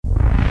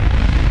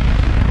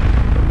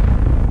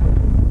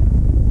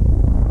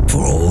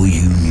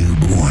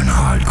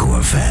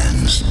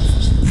fans,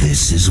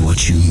 this is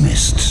what you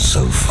missed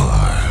so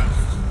far.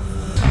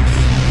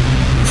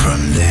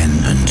 From then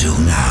until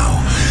now,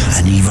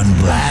 and even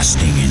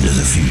blasting into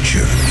the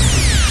future,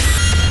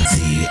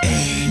 the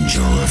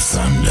Angel of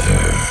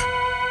Thunder.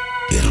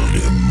 It'll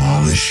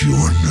demolish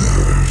your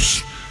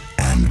nerves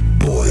and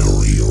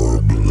boil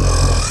your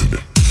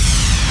blood.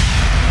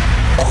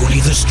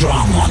 Only the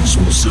strong ones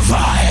will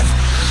survive,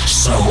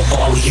 so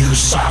all you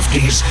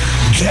softies,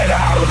 get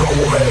out of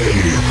the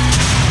way!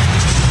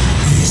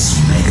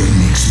 This mega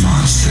mix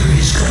monster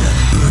is gonna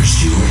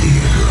burst your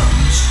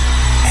eardrums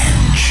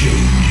and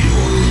change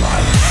your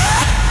life.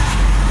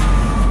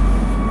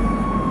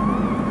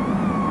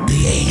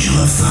 The Angel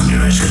of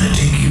Thunder is gonna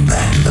take you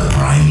back to the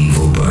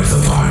primeval birth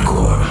of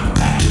hardcore,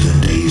 back to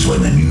the days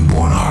when the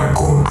newborn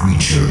hardcore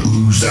creature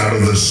oozed out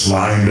of the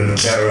slime to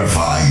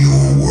terrify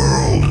your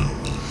world.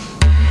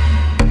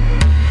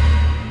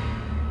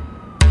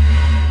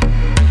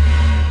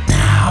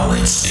 Now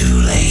it's too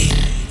late.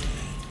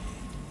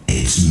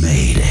 It's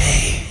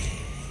Mayday.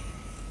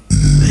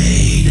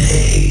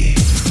 Mayday.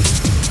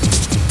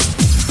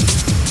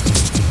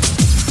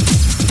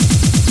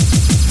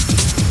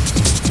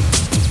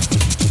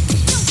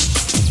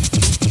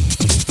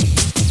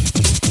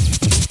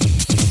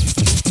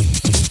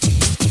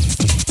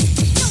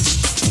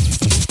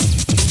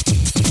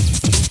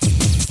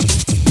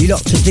 You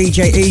locked to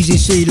DJ Easy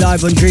C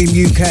live on Dream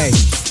UK.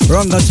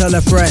 Wrong, go tell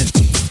a friend.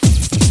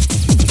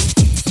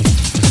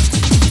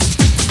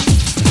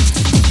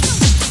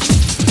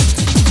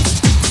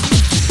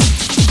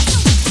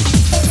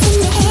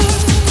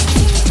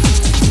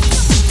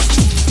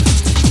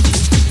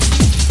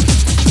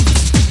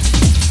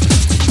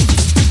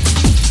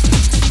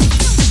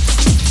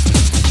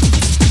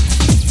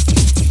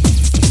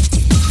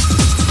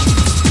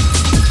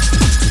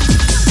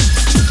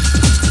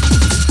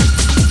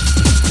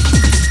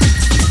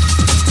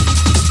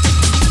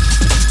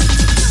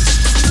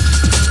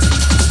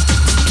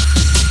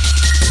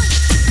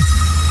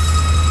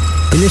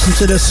 Listen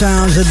to the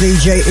sounds of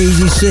DJ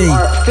Easy C. You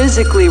are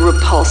physically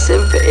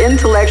repulsive,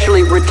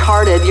 intellectually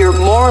retarded, you're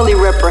morally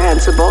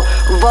reprehensible,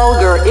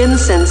 vulgar,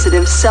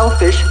 insensitive,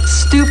 selfish,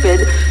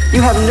 stupid,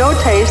 you have no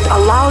taste, a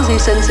lousy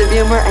sense of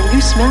humor, and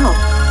you smell.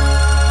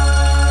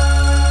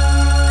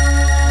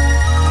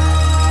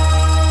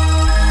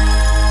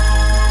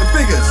 The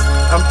biggest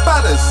and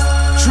baddest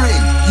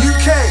Dream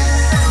UK.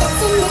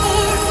 It's in the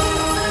air.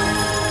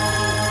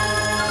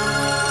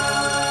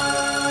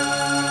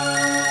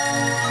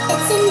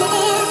 It's in the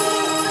air.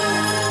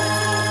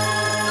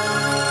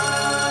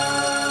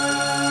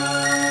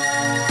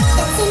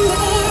 It's in the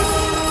air.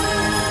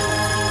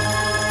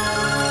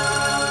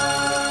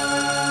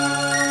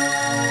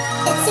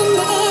 It's in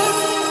the air.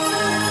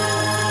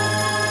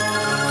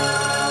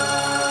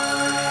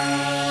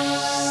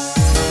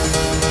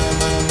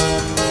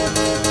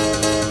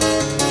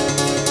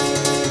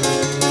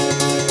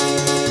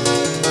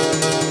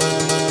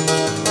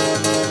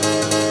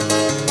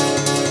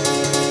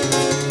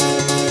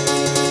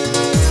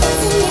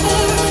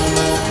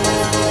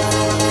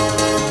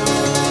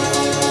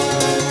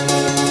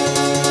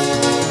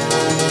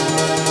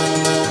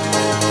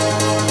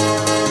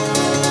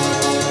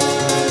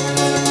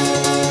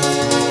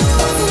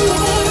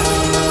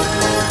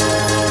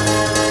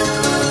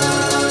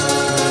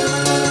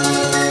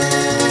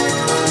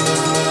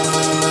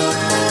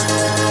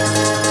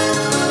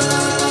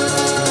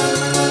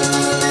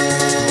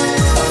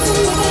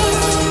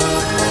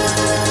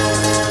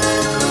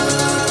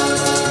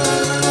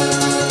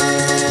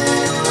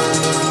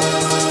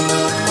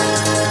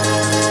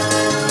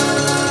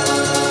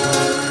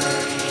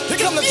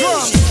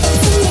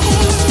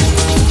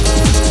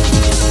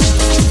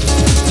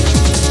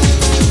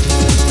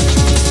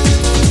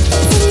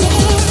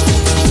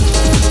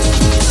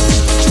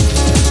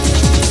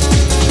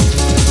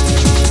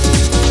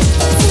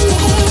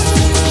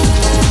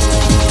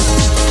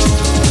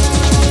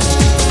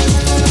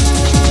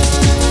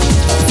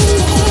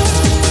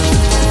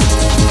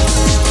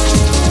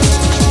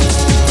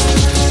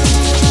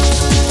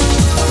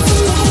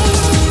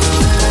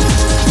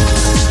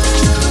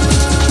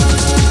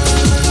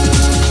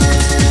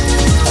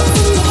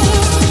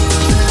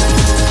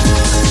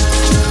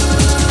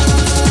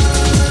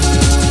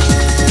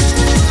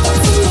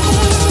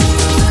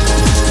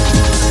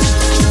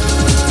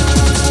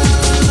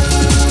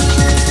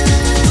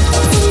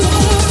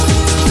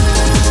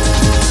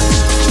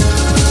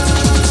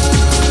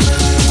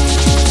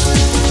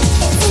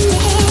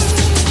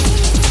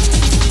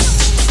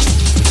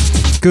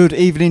 Good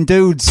evening,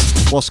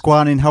 dudes. What's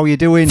going on? How are you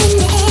doing?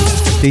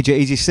 DJ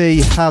Easy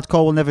C,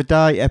 Hardcore Will Never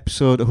Die,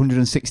 episode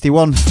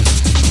 161.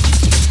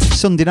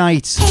 Sunday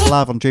night,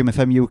 live on Dream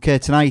FM UK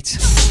tonight.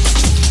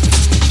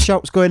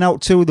 Shouts going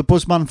out to the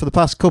Buzzman for the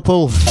past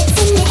couple.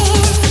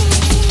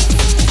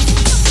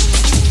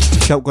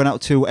 Shout going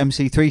out to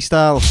MC3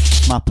 Style,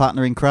 my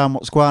partner in crime.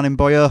 What's going on,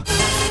 boyo?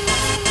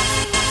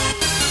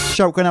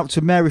 Shout going out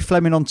to Mary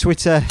Fleming on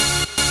Twitter.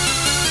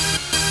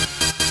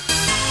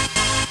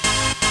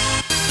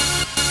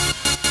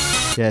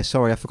 Yeah,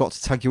 sorry, I forgot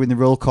to tag you in the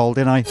roll call,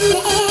 didn't I?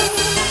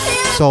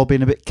 all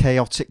been a bit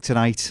chaotic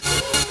tonight.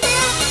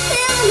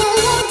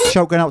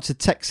 Shout going out to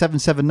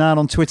Tech779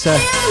 on Twitter.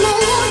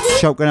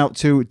 Shout going out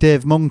to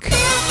Dave Monk.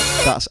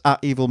 That's at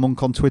Evil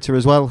Monk on Twitter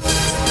as well.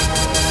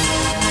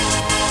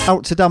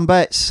 Out to Dan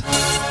Betts.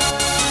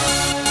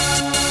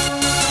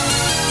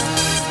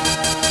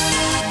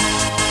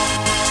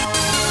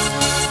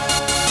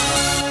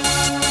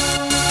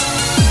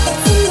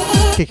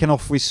 Kicking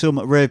off with some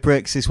rave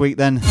breaks this week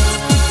then.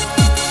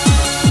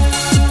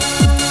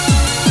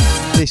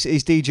 This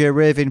is DJ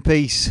Rave in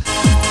Peace.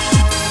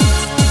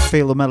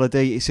 Feel the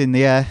melody, it's in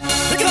the air.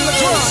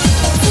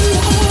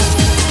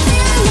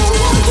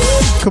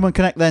 Come and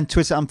connect then,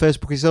 Twitter and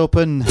Facebook is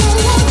open.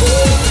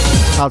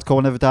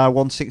 Hardcore Never Die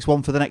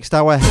 161 for the next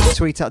hour.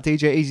 Tweet at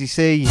DJ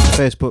EasyC,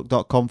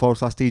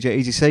 facebook.com/DJ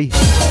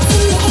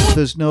EasyC.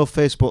 There's no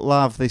Facebook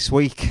Live this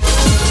week,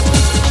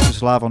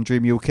 just live on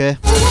Dream UK.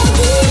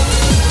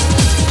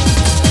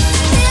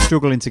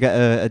 Struggling to get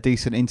a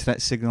decent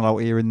internet signal out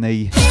here in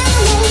the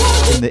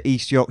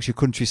East Yorkshire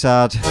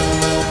countryside.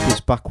 This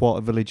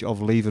backwater village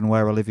of Leven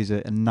where I live is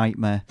a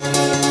nightmare.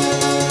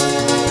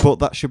 But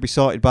that should be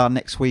sorted by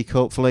next week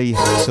hopefully,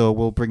 so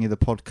we'll bring you the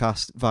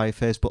podcast via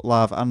Facebook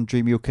Live and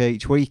Dream UK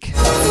each week.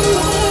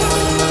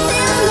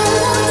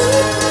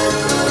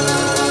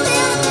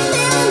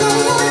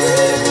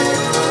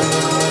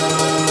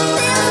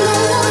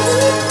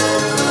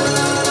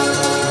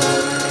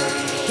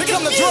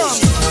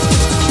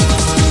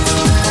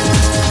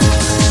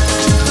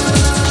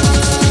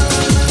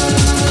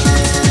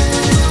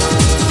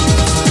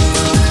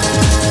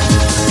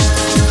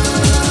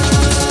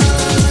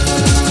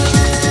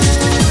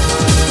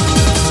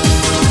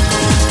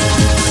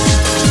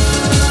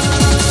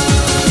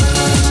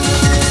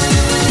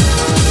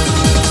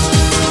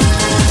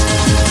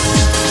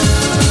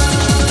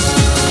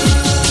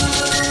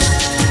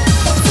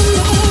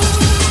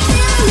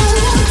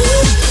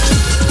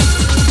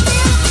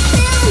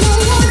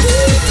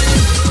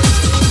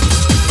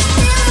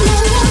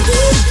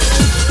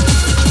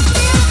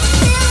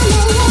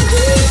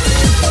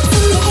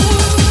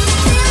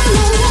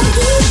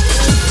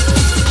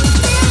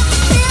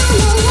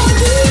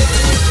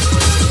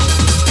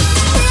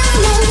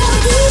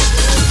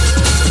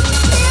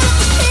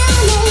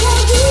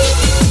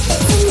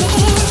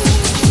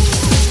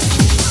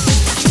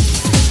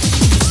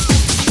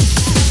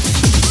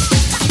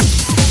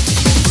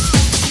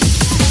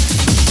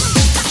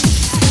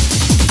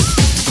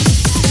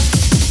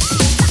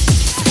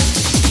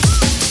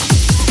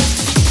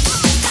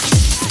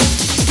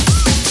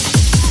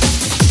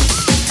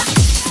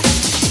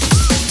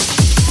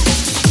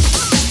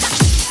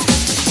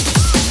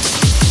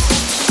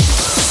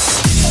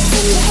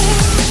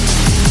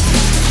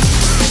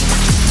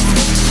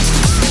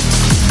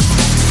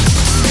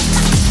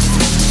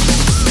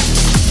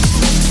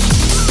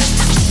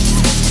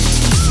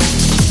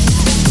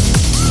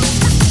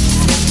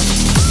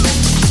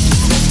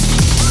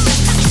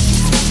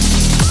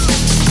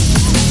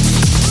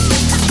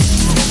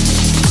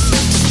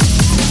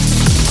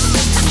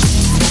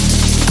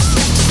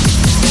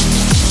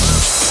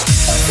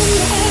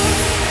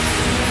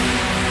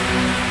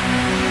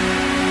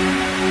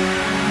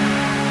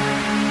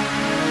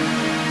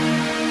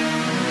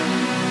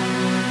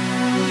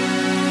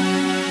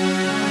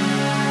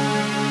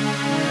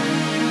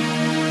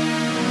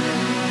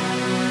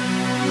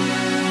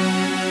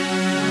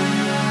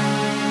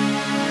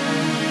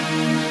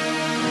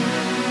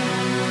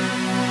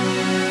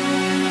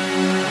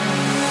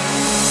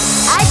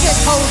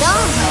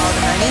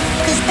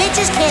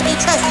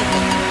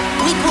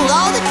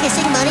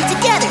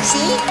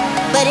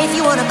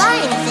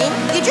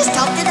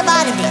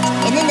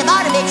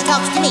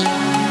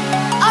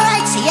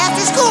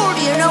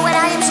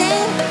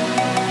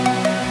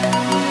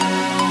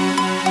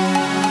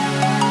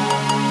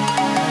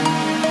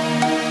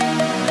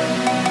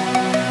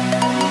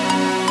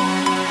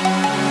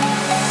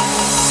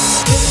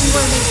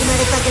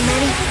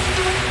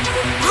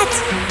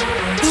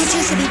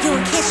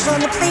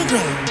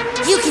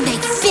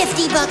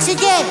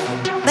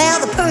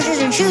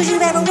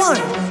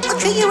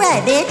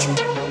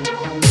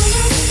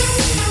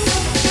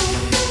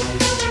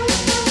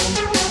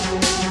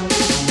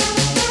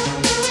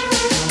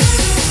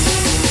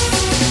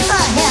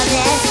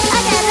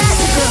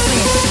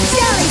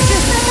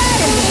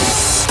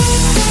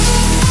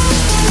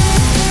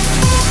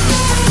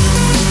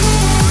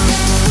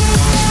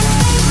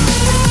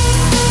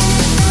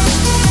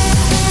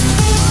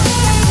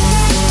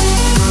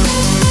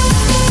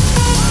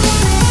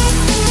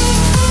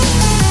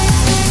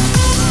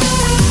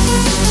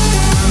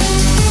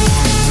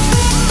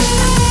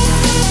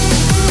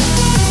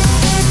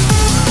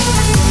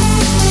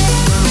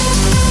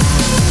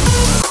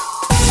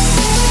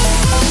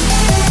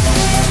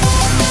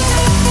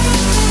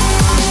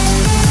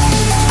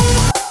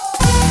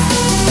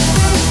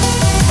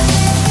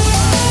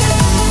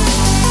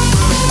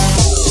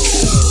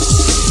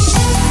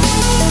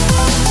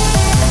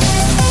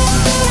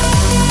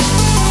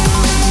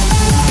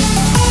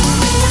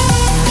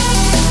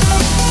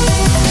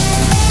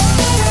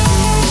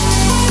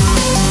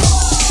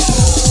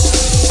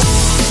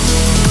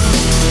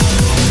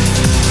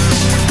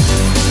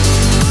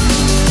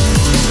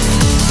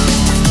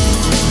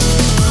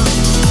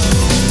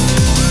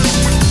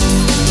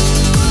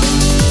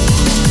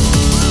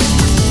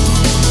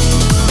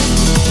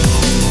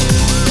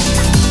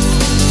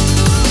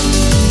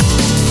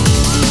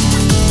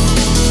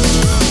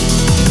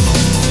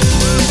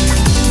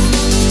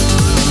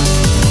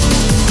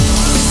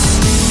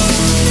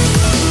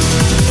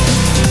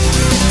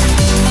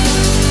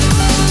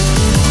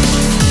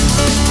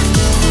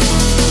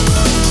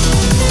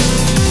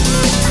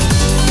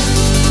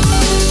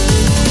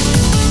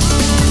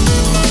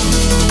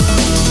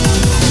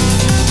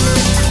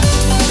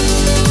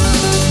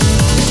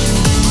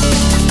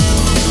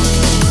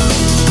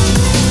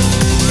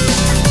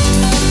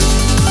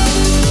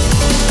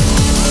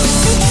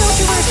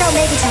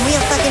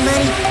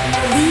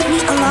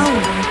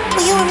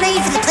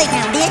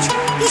 playground, bitch.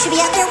 You should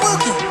be out there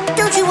walking.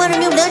 Don't you want a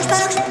new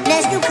lunchbox?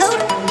 Nice new coat?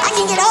 I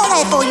can get all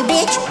that for you,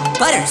 bitch.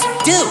 Butters,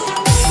 dude.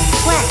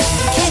 What?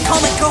 You can't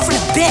call my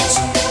girlfriend a bitch.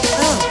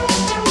 Oh.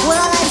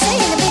 Well, all I'm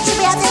saying, the bitch should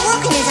be out there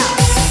walking is all.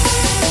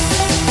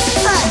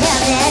 Oh,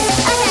 hell, Dad.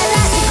 I got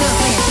lots of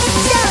girlfriends.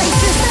 Sally's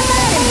just the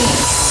man of me.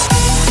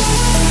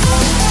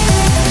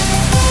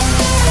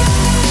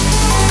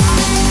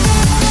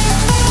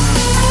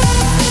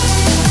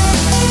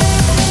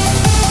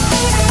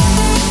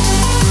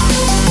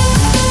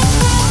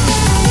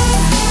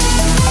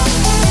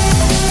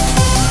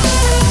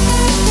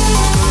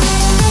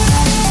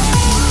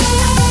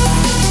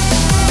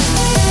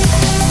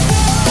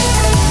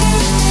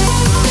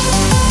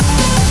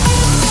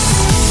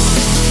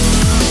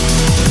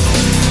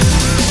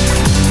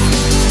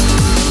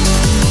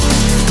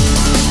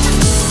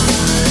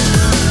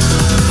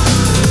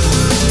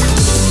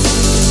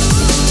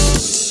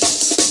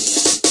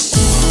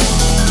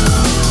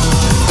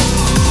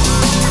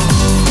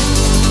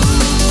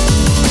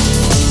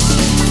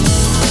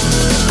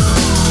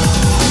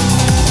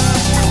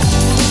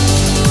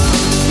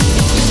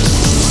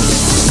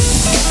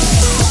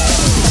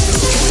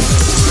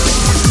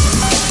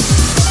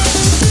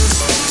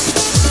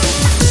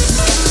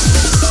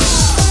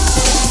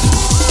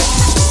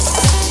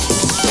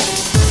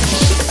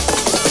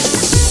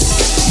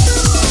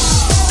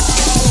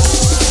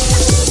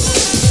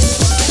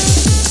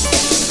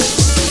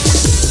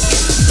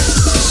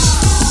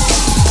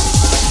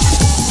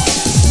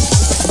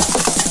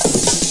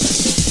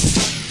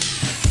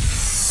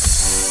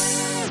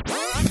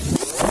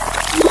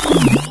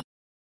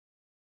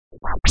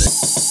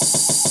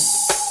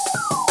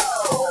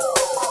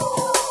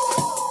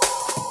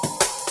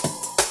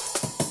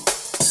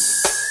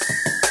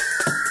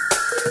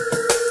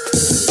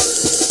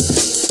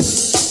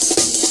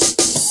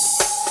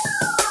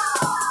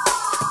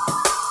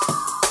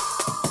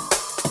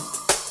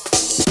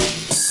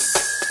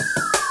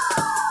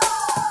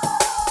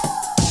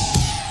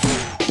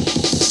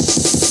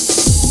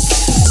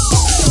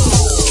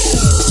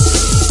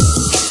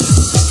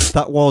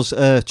 That was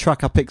a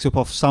track I picked up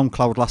off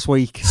SoundCloud last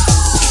week.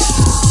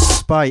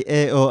 It's by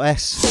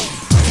AOS.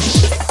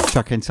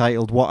 Track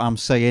entitled What I'm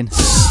Saying.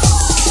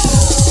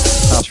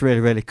 That's really,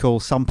 really cool.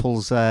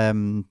 Samples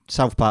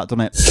South Park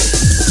done it.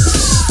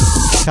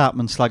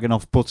 Cartman slagging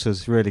off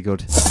Butters. Really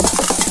good.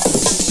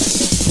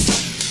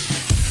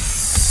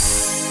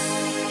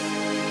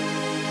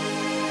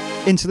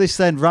 Into this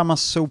then,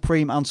 Ramas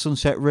Supreme and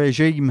Sunset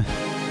Regime.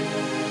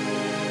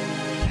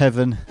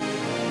 Heaven.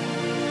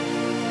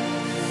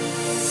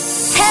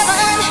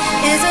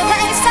 Is a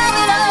place I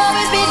will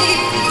always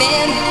believe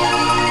in.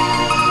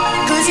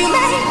 'Cause you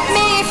make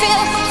me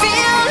feel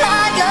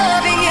like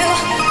loving you.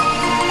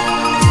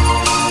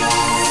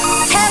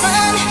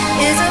 Heaven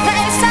is a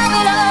place I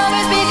will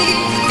always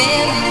believe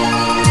in.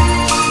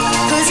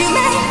 'Cause you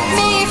make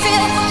me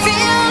feel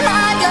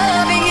like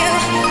loving you.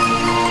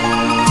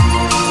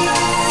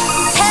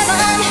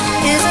 Heaven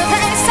is a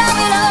place I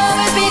will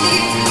always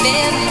believe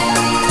in.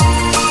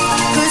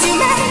 'Cause you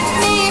make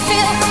me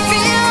feel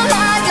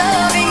like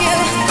loving you.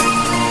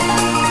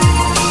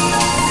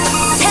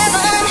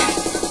 Heaven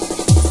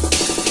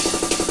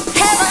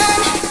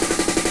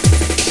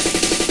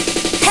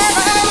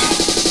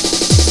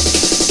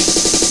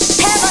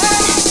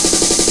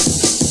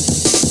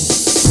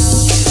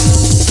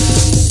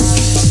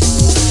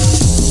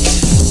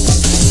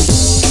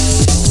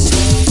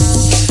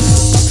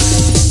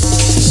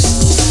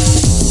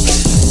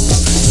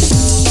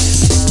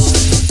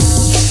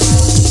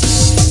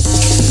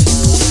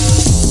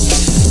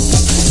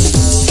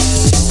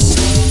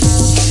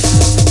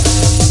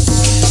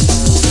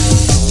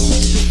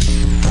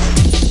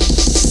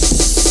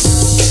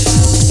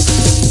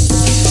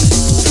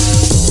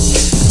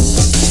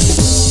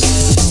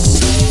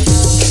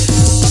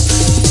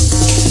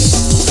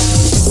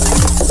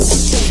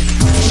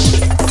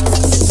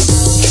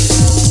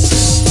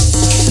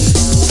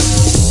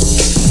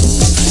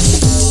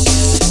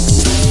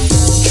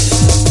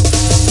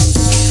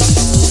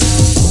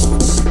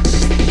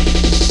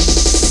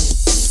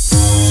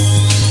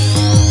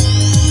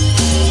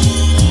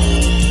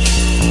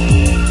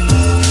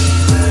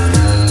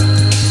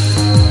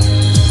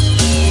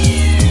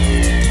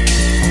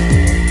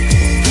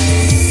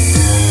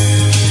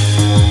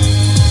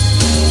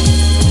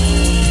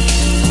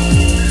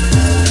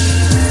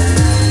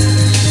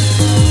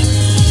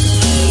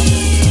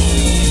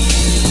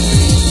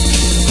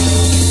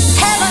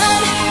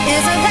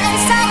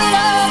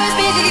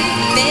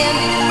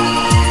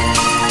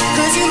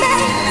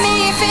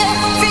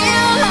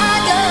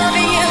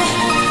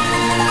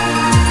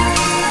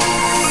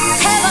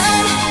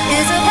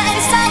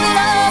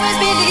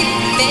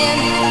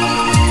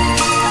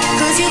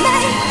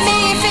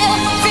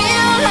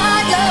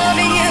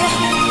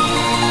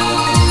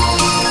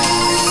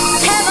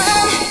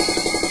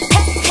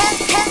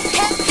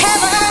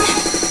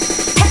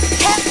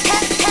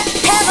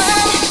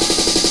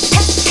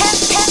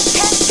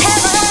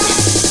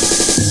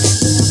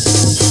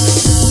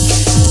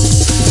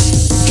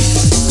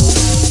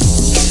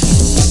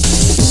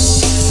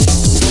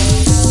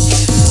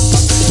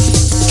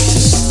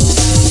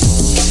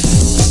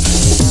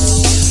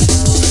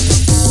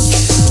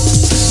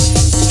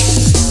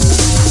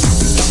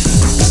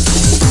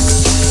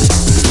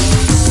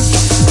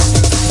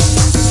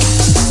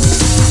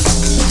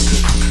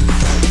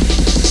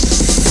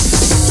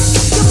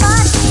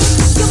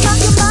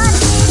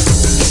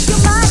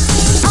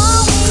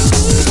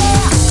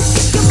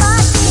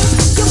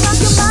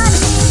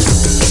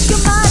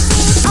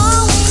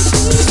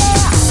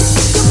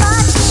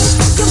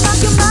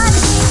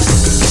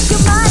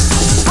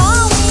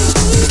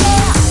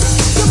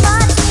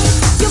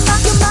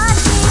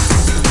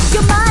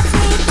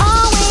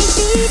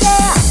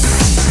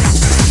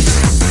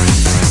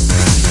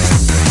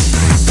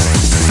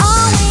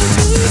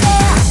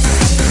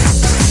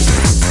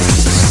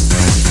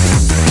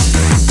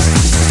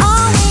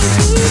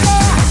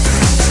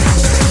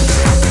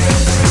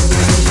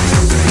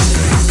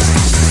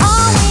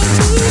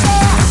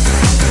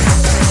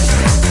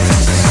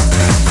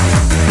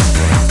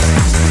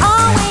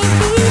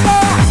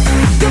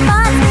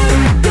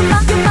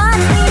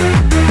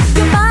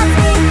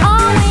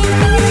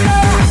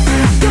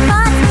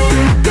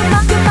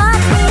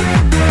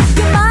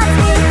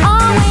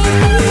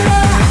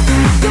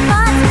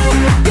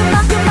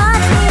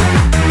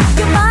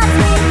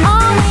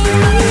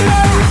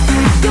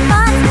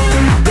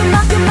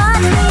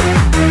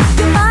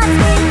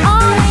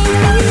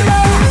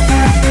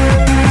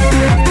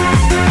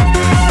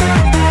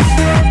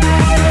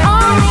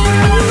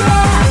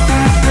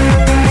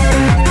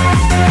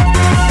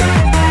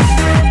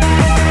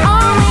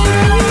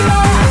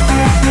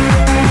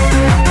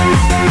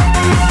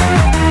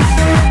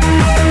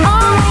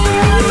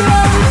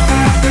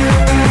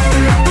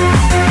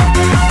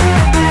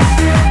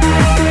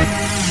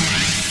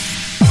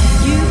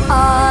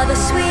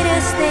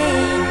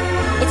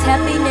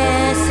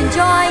happiness and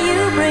joy you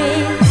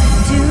bring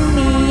to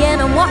me,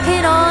 and I'm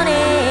walking on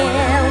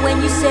air.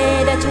 When you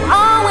say that you'll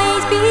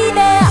always be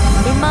there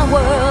in my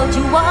world,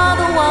 you are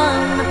the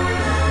one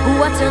who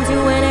I turn to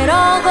when it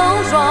all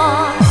goes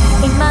wrong.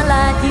 In my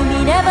life, you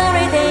mean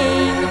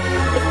everything.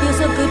 It feels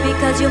so good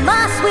because you're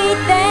my sweet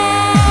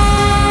thing.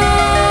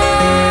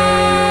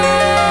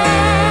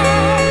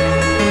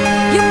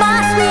 You're my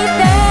sweet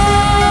thing.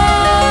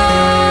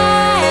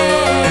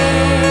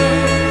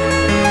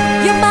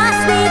 You're my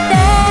sweet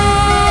thing.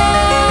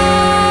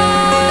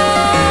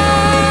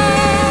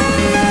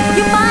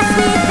 You're my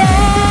sweet thing.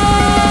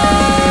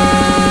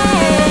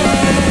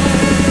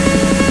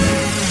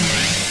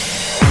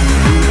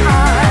 You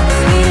are the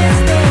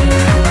sweetest thing.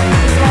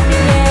 It's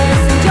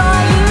happiness and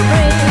joy you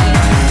bring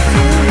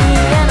to me,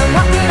 and I'm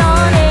walking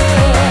on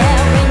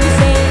air.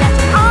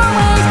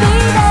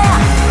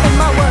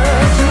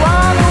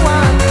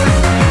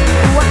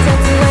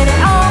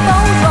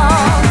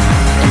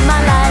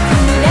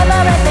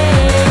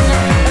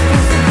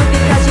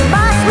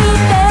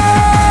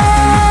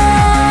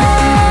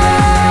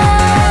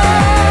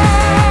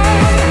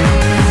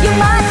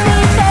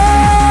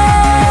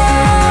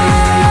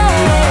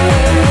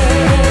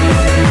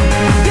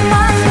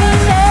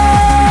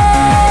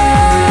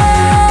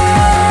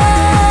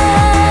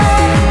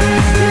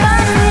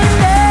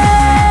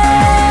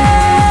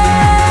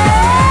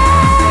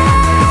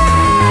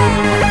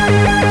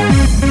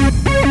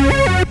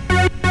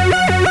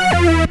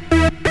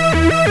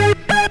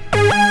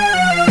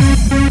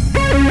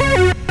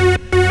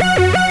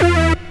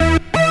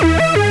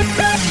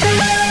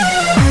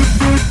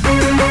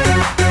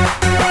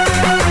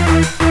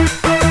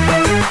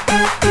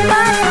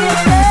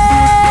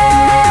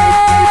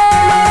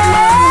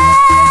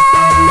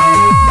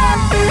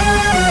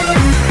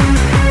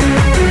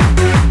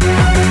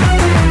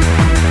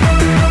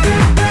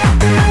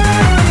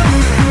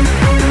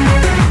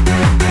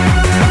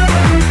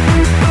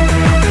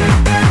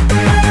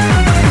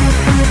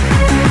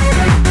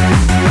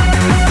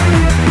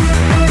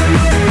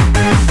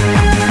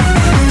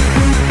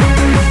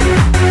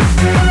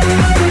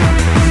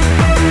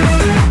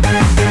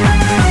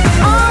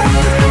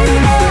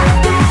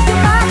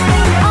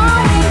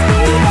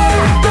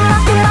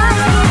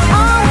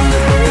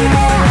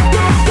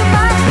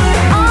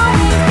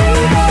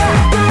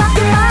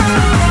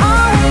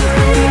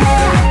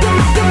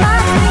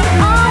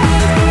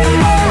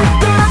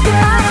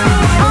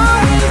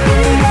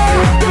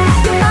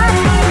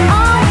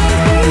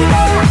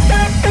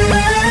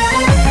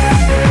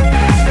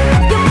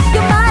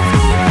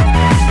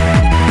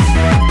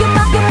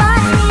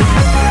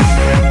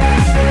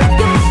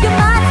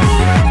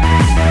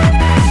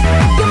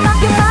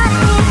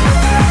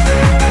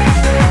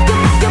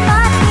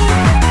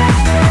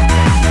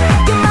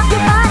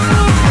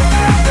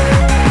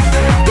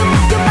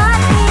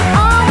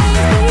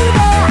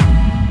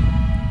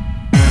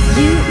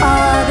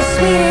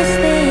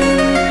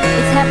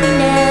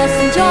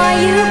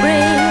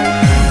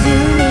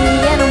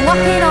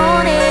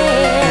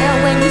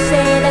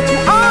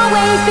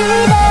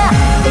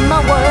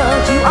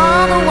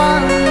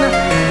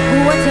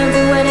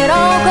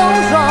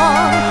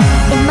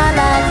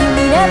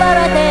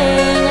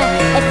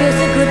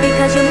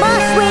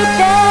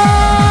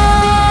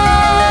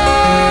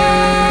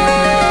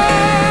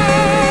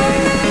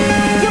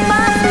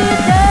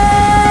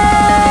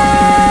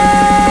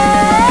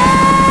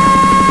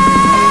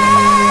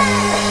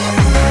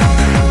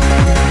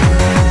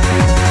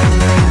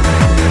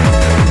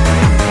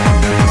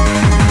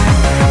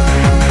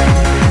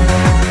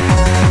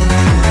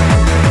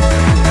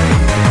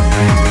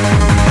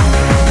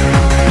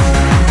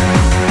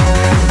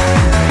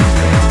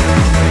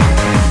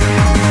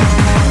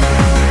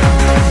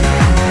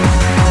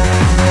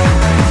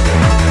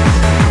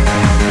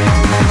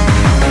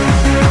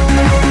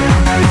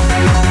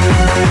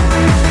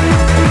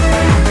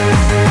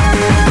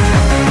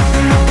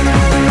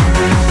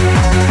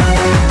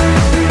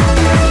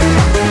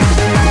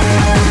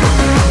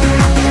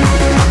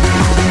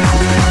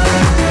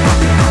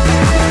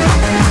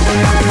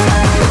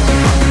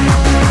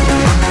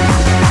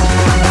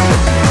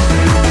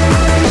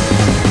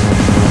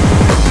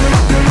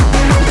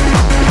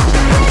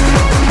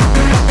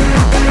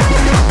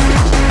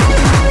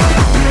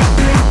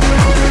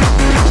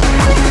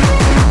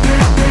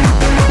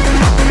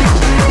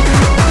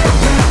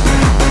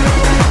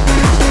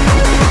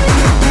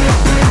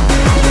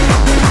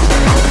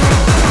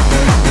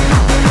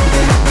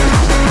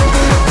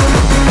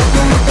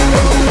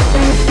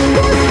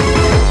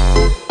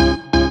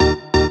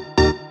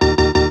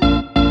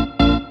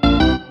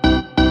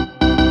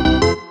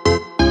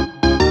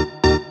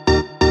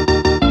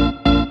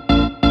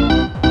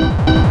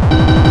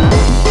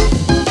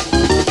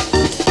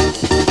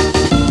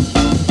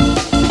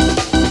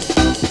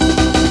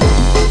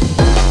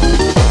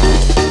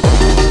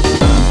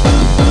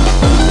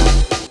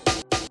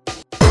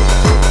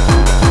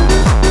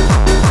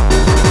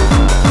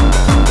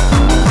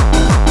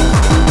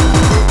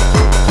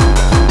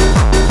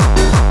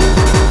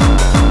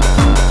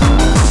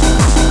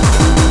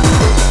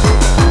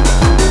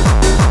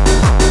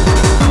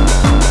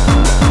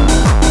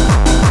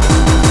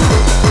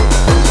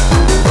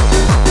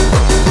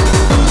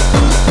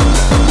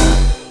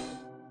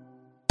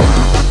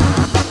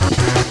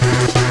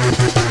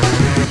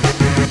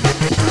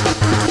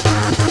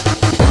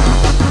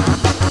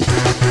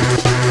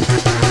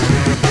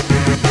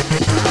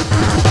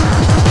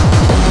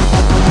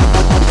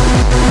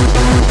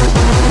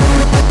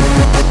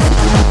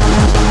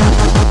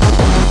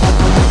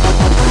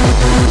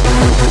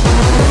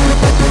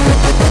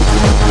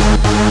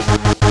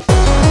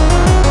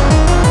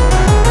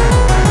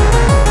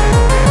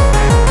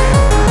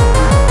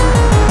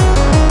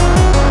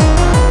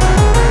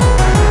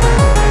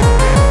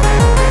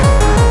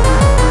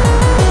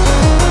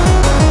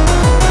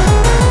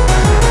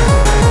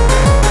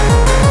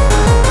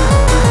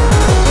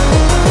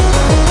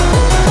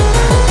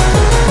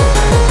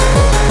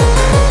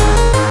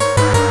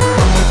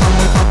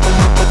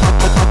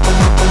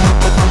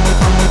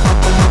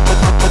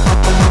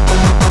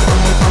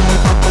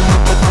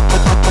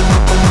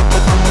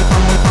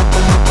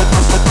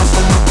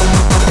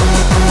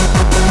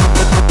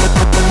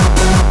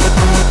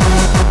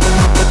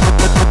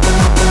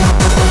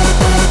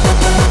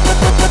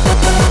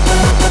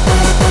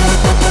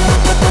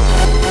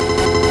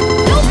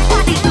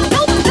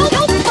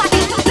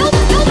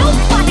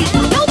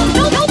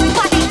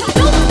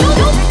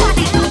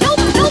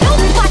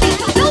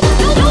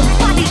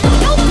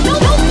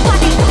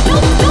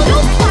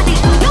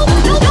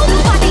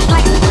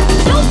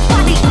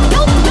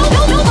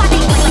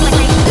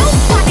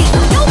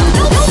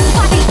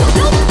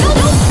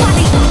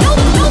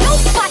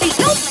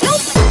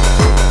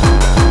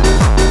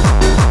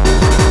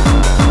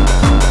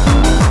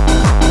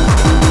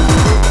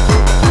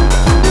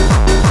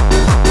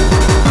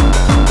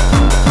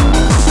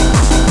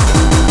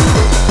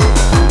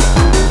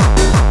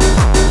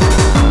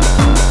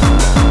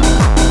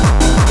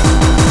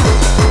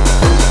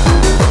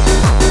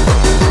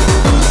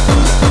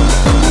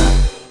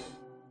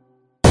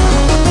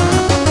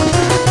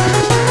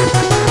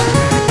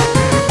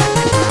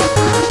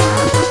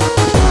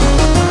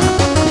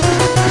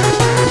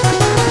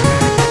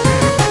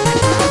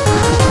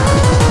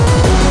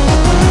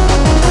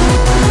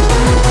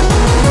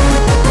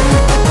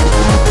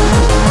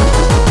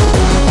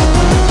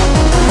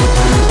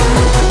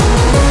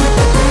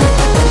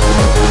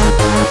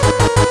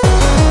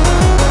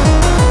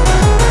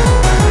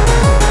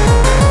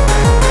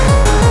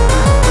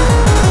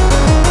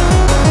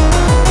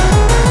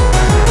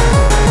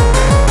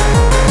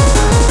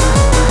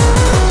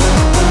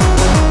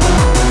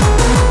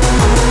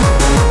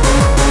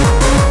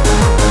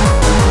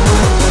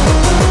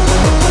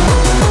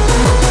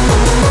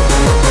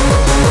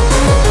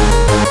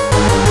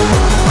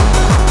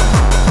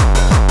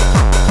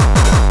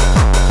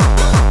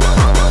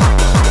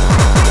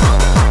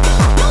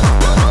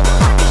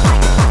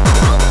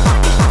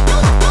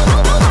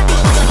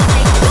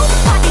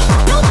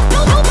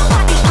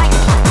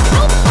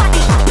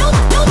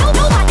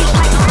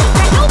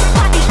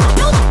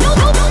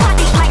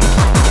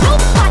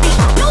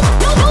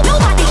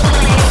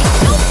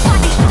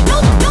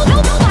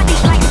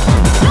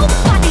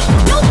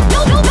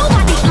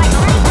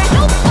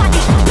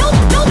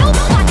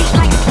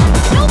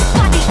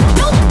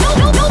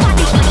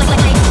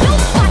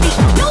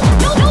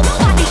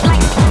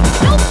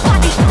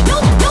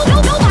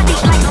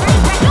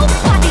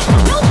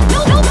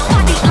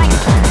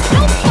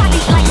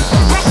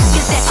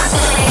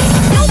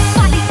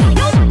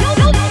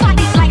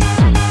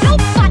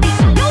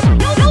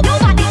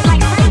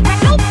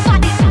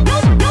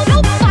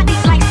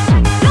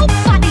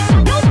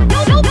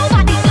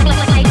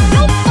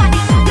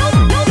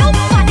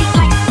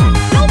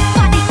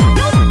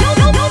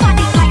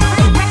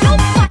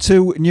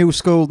 2 new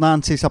school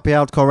 90s happy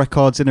hardcore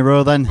records in a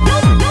row then.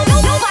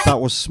 That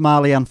was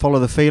Smiley and Follow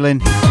the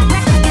Feeling.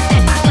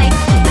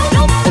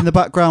 In the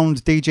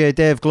background, DJ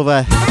Dave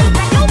Glover.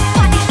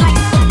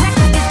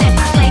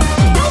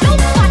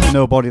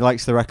 Nobody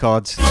Likes the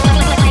Records.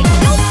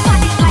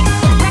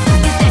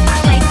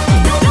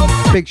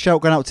 Big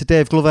shout going out to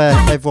Dave Glover,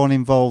 everyone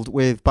involved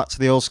with Back to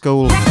the Old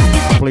School.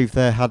 I believe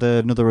they had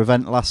another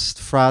event last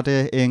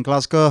Friday in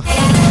Glasgow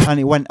and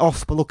it went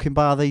off, but looking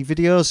by the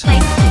videos,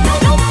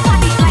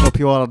 hope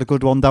you all had a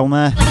good one down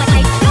there.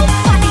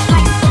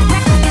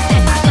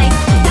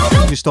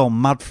 Just all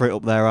mad for it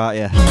up there, aren't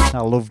you?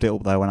 I loved it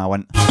up there when I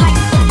went.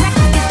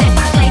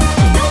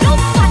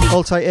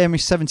 Hold tight,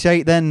 Amish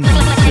 78 then,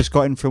 just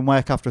got in from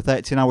work after a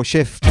 13-hour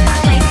shift.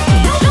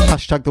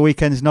 Hashtag the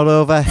weekend's not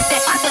over.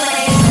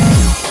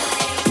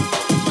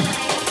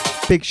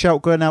 Big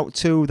shout going out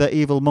to the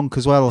Evil Monk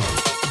as well.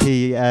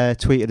 He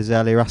tweeted us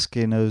earlier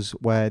asking us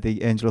where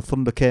the Angel of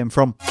Thunder came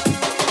from.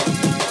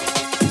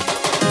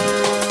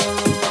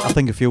 I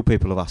think a few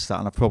people have asked that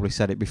and I've probably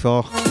said it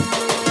before.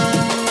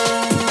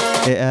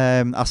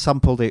 I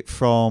sampled it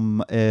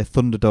from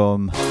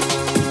Thunderdome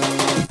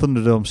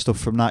stuff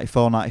from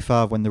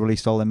 94-95 when they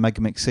released all their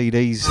Megamix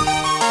CDs.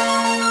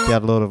 They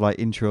had a load of like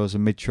intros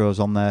and mid-tros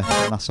on there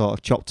and I sort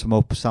of chopped them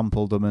up,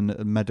 sampled them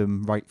and made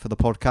them right for the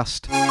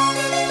podcast.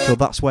 So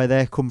that's where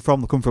they come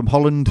from. They come from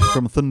Holland,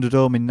 from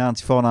Thunderdome in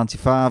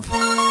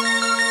 94-95.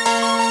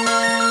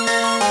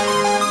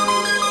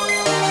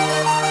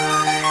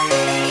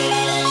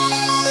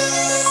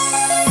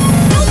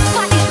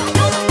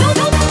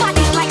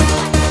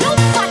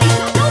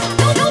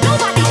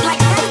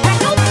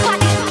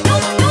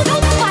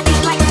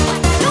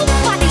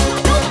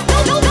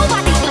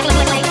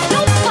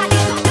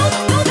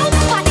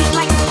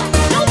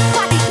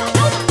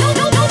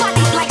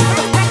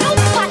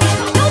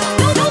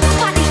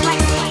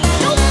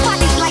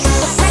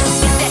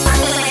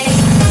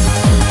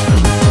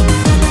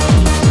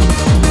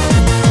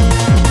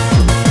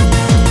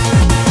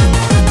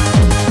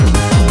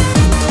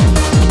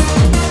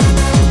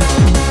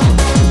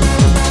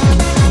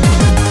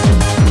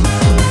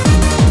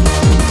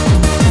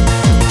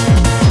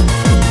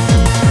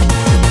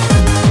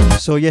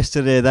 So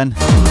yesterday then,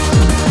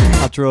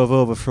 I drove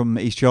over from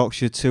East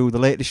Yorkshire to the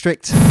Lake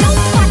District.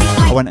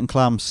 I went and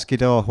climbed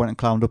Skiddaw, went and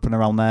climbed up and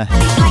around there.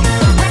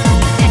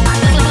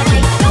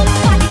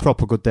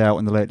 Proper good day out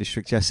in the Lake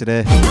District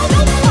yesterday.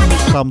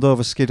 Climbed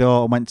over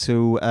Skiddaw and went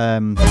to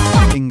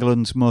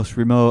England's most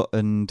remote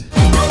and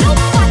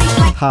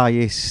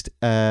highest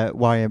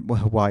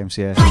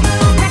YMCA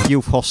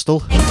youth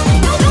hostel.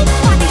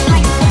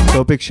 So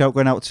a big shout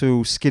going out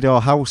to Skiddaw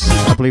House.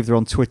 I believe they're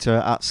on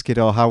Twitter at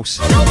Skiddaw House.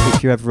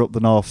 If you're ever up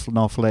the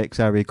North Lakes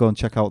area, go and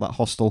check out that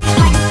hostel.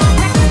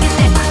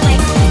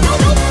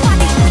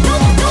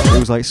 It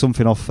was like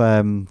something off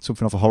a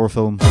horror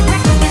film.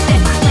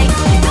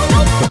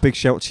 A big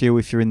shout to you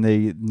if you're in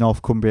the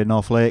North Cumbria,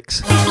 North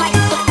Lakes.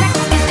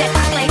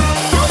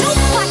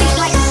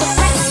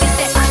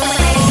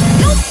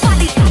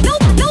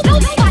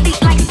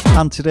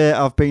 And today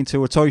I've been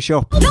to a toy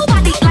shop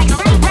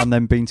and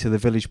then been to the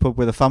village pub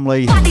with a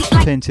family,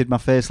 painted my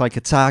face like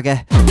a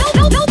tiger.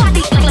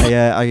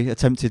 I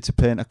attempted to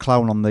paint a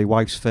clown on the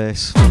wife's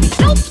face.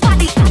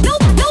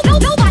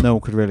 No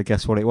one could really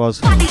guess what it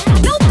was.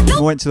 I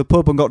went to the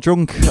pub and got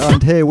drunk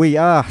and here we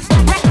are.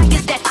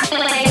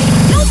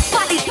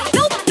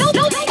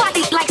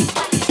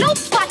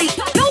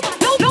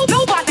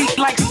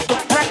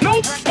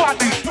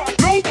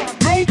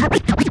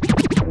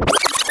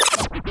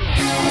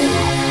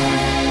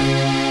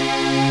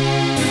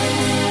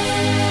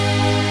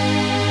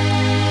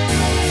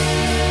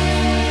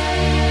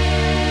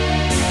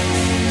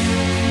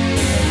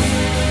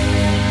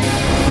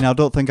 I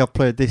don't think I've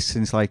played this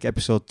since like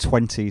episode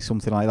 20,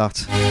 something like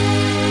that.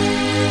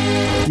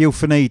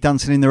 Euphony,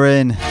 Dancing in the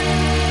Rain.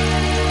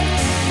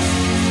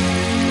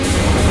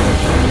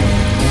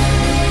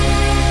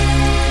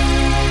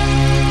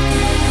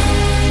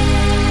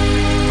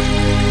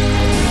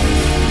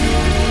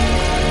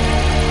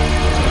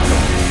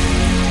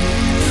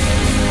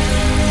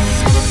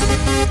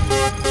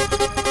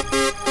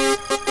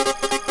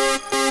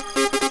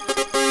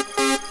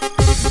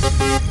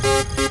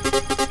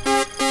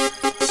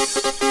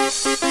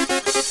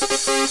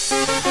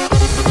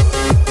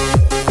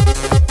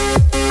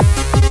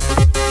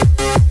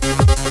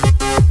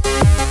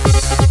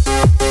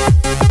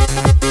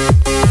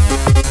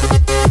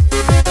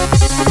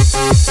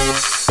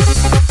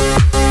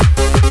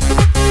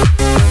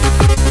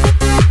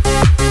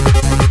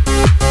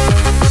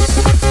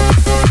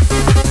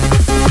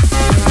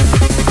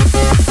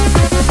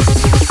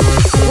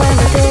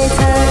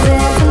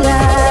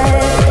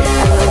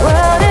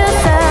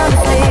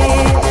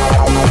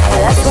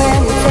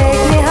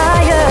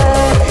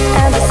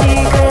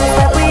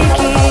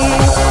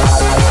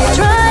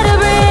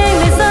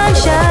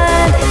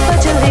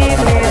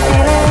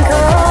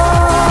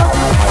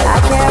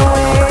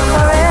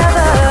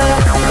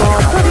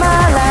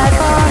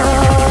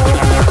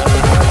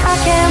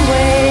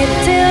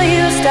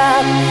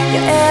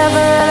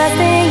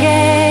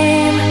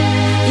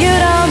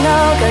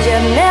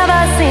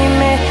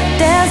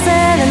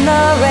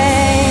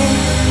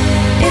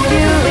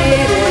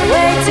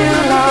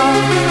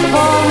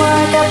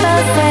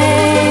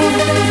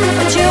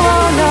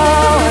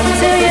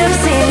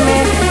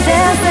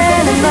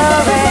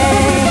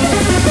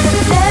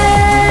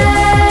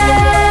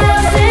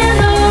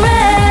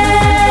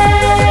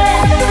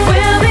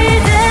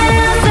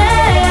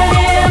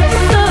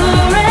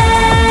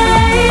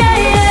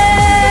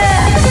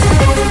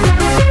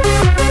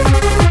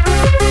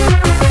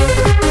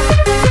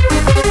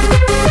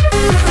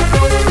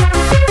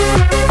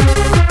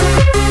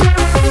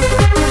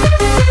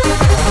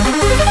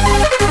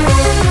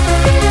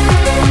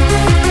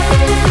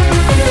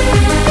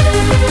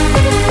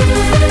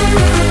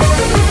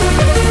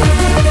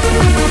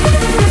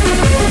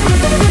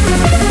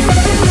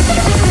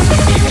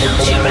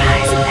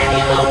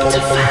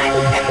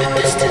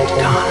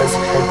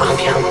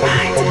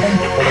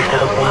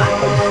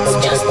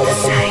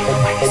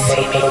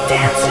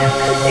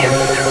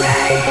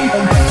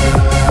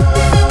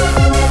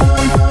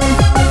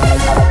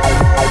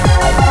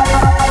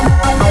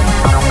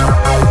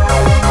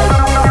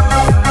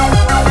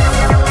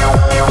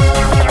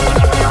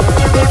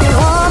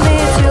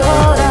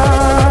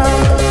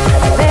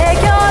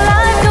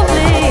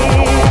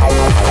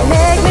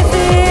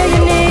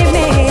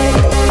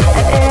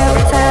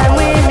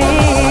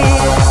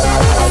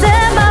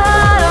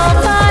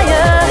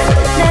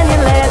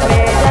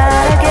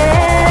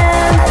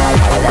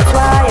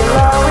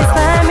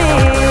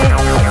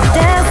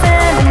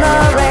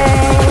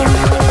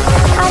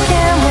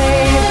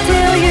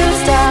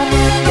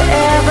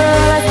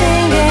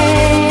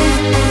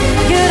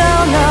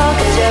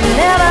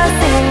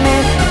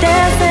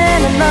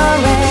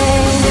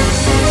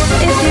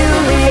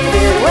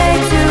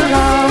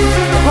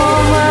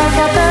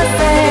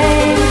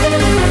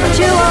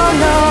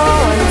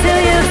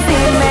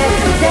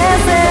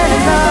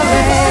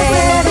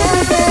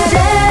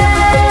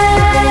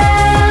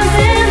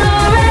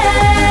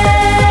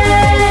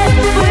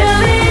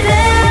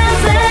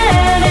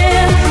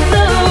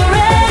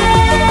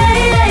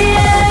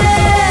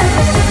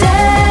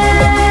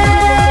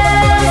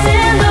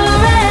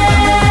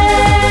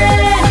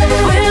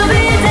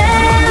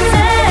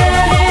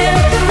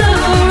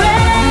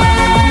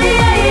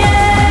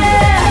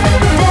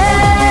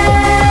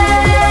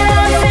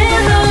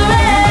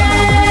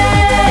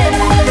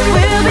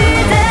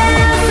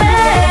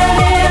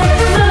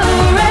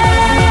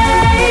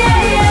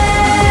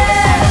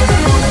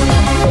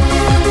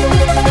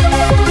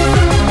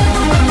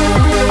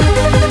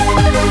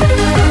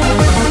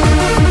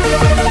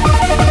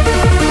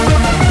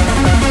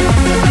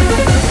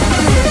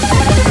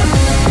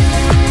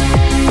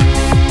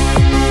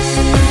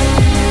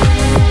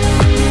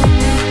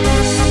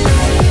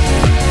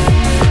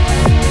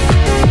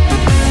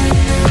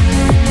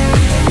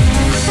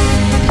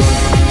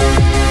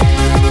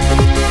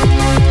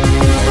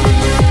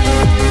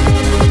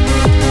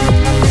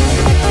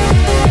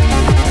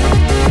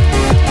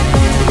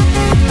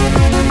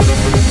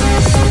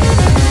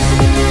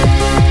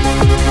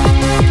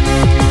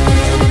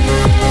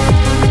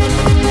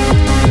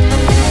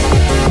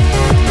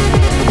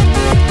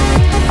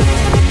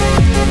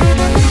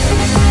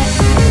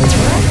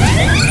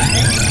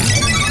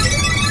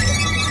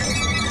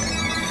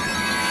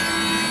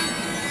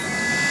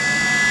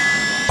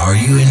 Are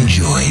you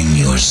enjoying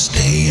your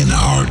stay in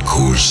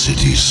Hardcore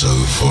City so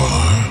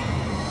far?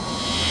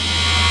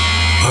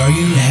 Are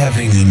you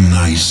having a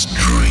nice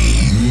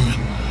dream?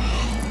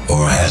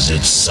 Or has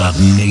it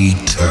suddenly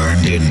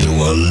turned into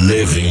a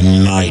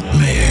living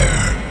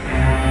nightmare?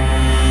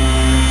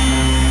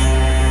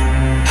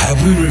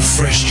 Have we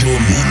refreshed your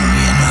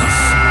memory enough?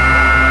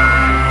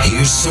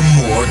 Here's some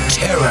more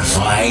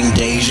terrifying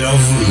deja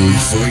vu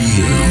for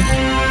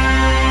you.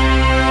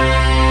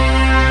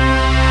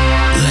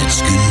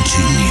 Let's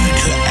continue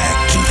to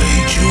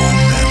activate your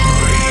memory.